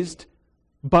amazed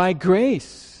by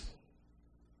grace?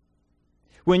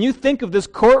 When you think of this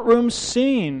courtroom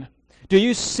scene, do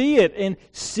you see it and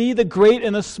see the great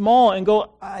and the small and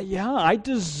go, yeah, I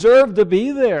deserve to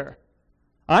be there.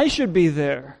 I should be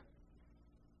there.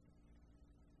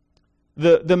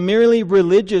 The merely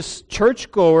religious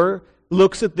churchgoer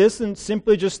looks at this and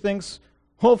simply just thinks,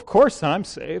 well, of course I'm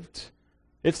saved.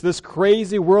 It's this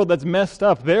crazy world that's messed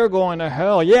up. They're going to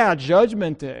hell. Yeah,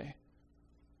 Judgment Day.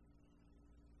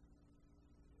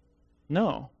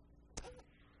 No.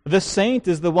 The saint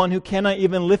is the one who cannot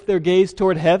even lift their gaze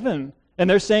toward heaven. And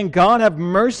they're saying, God, have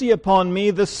mercy upon me,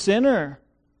 the sinner.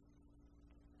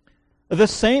 The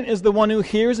saint is the one who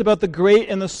hears about the great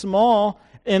and the small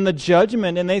in the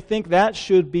judgment, and they think that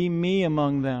should be me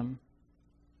among them.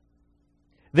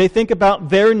 They think about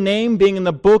their name being in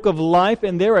the book of life,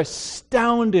 and they're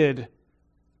astounded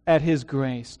at His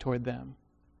grace toward them.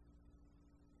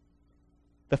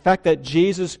 The fact that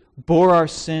Jesus bore our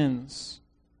sins,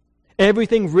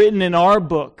 everything written in our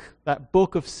book, that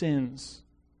book of sins.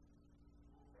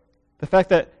 The fact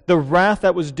that the wrath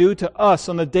that was due to us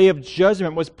on the day of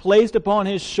judgment was placed upon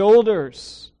His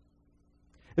shoulders.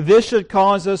 This should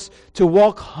cause us to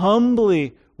walk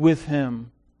humbly with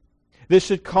Him. This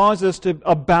should cause us to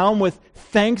abound with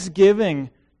thanksgiving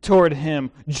toward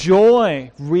Him.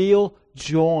 Joy, real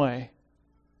joy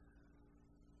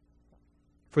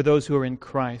for those who are in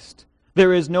Christ.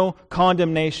 There is no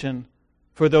condemnation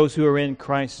for those who are in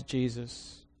Christ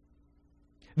Jesus.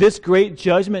 This great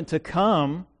judgment to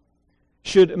come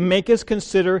should make us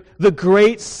consider the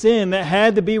great sin that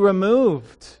had to be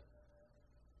removed,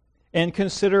 and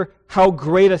consider how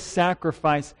great a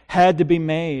sacrifice had to be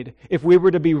made if we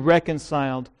were to be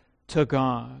reconciled to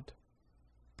God.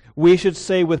 We should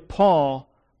say with Paul,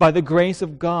 by the grace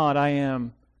of God, I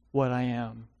am what I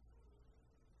am.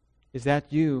 Is that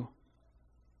you?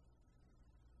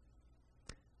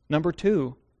 Number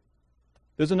 2,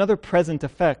 there's another present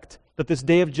effect that this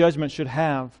day of judgment should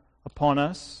have upon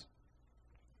us.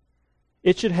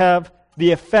 It should have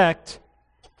the effect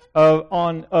let's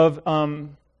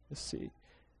see.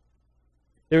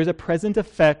 There is a present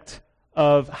effect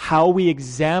of how we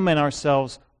examine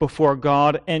ourselves before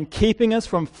God and keeping us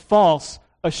from false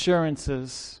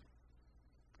assurances.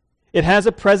 It has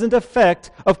a present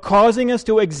effect of causing us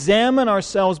to examine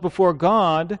ourselves before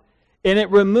God, and it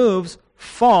removes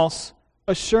false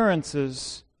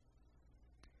assurances.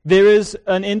 There is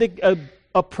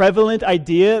a prevalent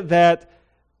idea that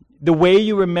the way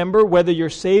you remember whether you're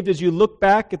saved is you look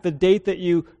back at the date that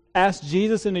you asked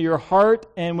Jesus into your heart,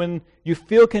 and when you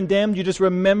feel condemned, you just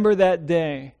remember that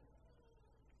day.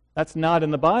 That's not in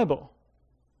the Bible.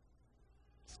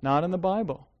 It's not in the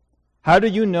Bible. How do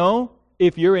you know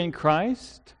if you're in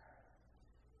Christ?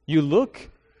 You look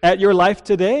at your life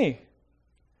today.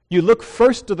 You look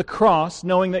first to the cross,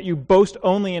 knowing that you boast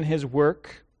only in His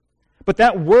work. But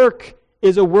that work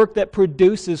is a work that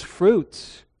produces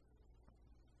fruit.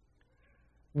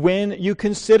 When you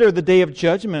consider the day of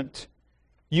judgment,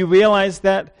 you realize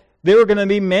that there are going to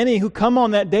be many who come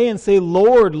on that day and say,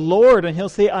 Lord, Lord, and He'll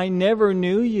say, I never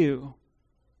knew you.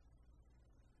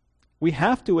 We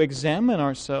have to examine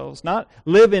ourselves, not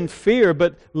live in fear,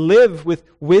 but live with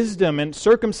wisdom and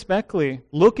circumspectly,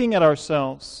 looking at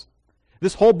ourselves.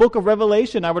 This whole book of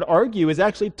Revelation, I would argue, is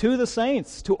actually to the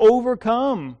saints, to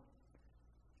overcome.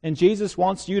 And Jesus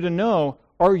wants you to know,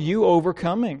 are you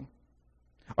overcoming?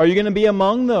 Are you going to be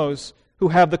among those who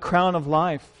have the crown of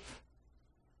life?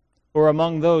 Or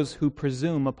among those who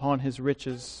presume upon His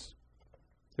riches,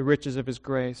 the riches of His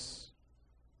grace?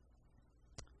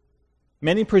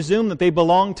 Many presume that they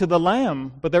belong to the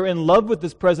Lamb, but they're in love with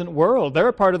this present world. They're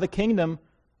a part of the kingdom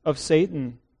of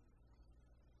Satan.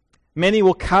 Many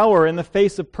will cower in the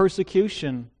face of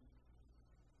persecution.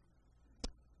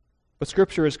 But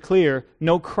Scripture is clear,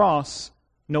 no cross,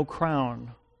 no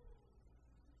crown.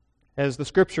 As the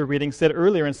Scripture reading said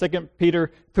earlier in 2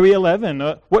 Peter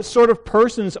 3:11, what sort of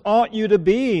persons ought you to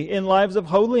be in lives of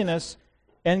holiness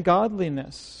and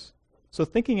godliness? So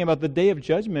thinking about the day of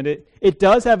judgment, it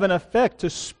does have an effect to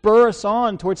spur us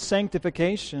on towards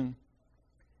sanctification,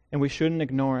 and we shouldn't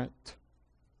ignore it.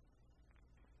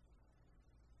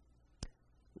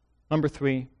 Number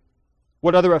 3,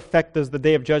 what other effect does the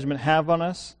day of judgment have on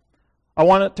us? I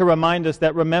want it to remind us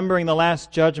that remembering the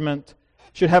last judgment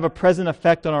should have a present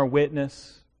effect on our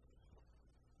witness.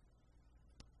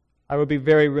 I would be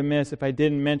very remiss if I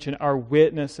didn't mention our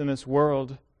witness in this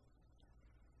world.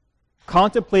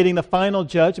 Contemplating the final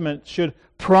judgment should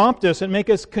prompt us and make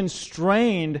us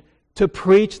constrained to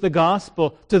preach the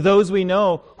gospel to those we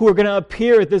know who are going to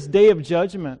appear at this day of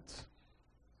judgment.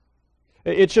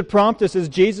 It should prompt us, as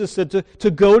Jesus said,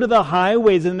 to go to the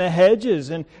highways and the hedges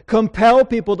and compel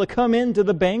people to come into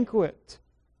the banquet.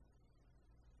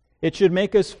 It should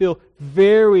make us feel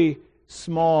very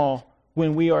small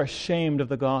when we are ashamed of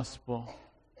the gospel.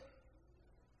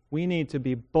 We need to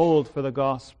be bold for the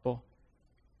gospel.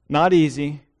 Not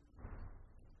easy,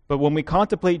 but when we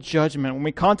contemplate judgment, when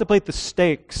we contemplate the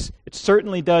stakes, it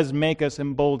certainly does make us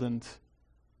emboldened.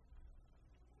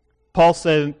 Paul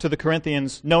said to the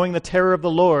Corinthians, knowing the terror of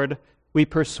the Lord, we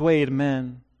persuade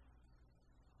men.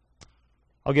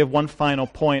 I'll give one final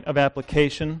point of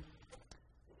application.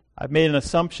 I've made an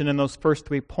assumption in those first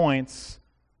 3 points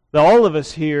that all of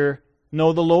us here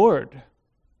know the Lord.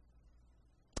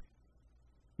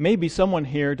 Maybe someone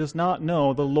here does not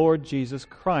know the Lord Jesus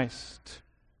Christ.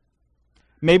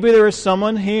 Maybe there is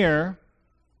someone here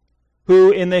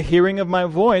who, in the hearing of my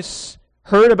voice,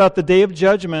 heard about the day of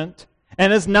judgment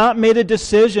and has not made a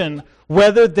decision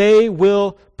whether they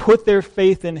will put their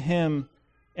faith in Him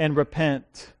and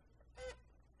repent.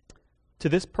 To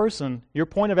this person, your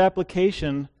point of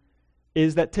application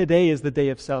is that today is the day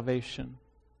of salvation.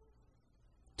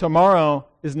 Tomorrow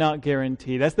is not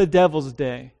guaranteed. That's the devil's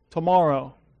day.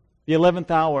 Tomorrow, the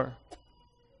 11th hour.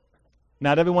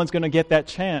 Not everyone's going to get that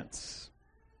chance.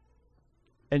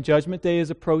 And Judgment Day is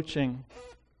approaching.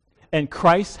 And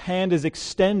Christ's hand is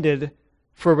extended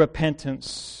for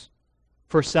repentance,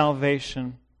 for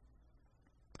salvation.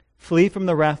 Flee from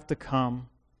the wrath to come.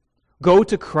 Go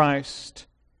to Christ.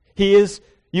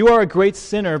 You are a great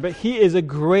sinner, but He is a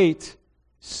great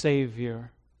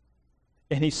Savior.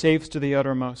 And He saves to the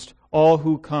uttermost all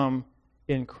who come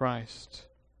in Christ.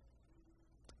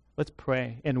 Let's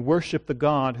pray and worship the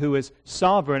God who is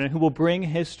sovereign and who will bring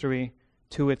history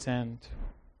to its end.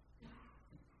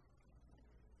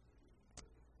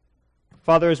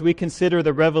 Father, as we consider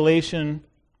the revelation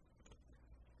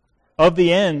of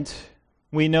the end,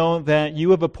 we know that You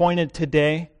have appointed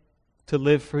today to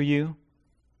live for You.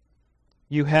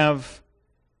 You have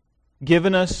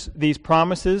given us these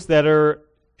promises that are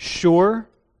sure,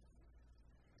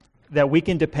 that we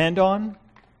can depend on,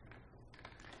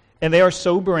 and they are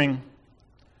sobering.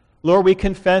 Lord, we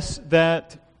confess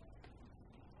that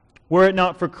were it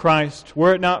not for Christ,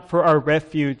 were it not for our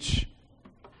refuge,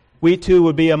 we too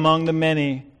would be among the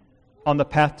many on the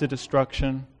path to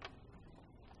destruction.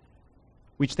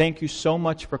 We thank You so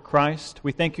much for Christ.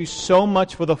 We thank You so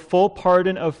much for the full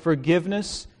pardon of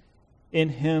forgiveness in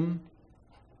Him.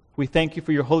 We thank You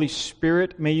for Your Holy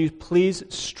Spirit. May You please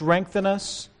strengthen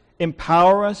us,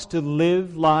 empower us to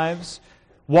live lives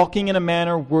walking in a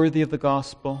manner worthy of the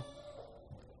gospel.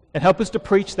 And help us to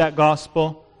preach that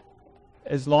gospel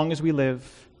as long as we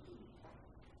live.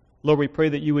 Lord, we pray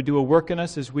that You would do a work in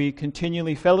us as we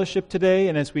continually fellowship today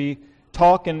and as we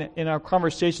talk in our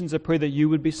conversations. I pray that You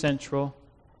would be central.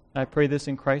 I pray this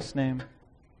in Christ's name.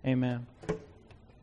 Amen.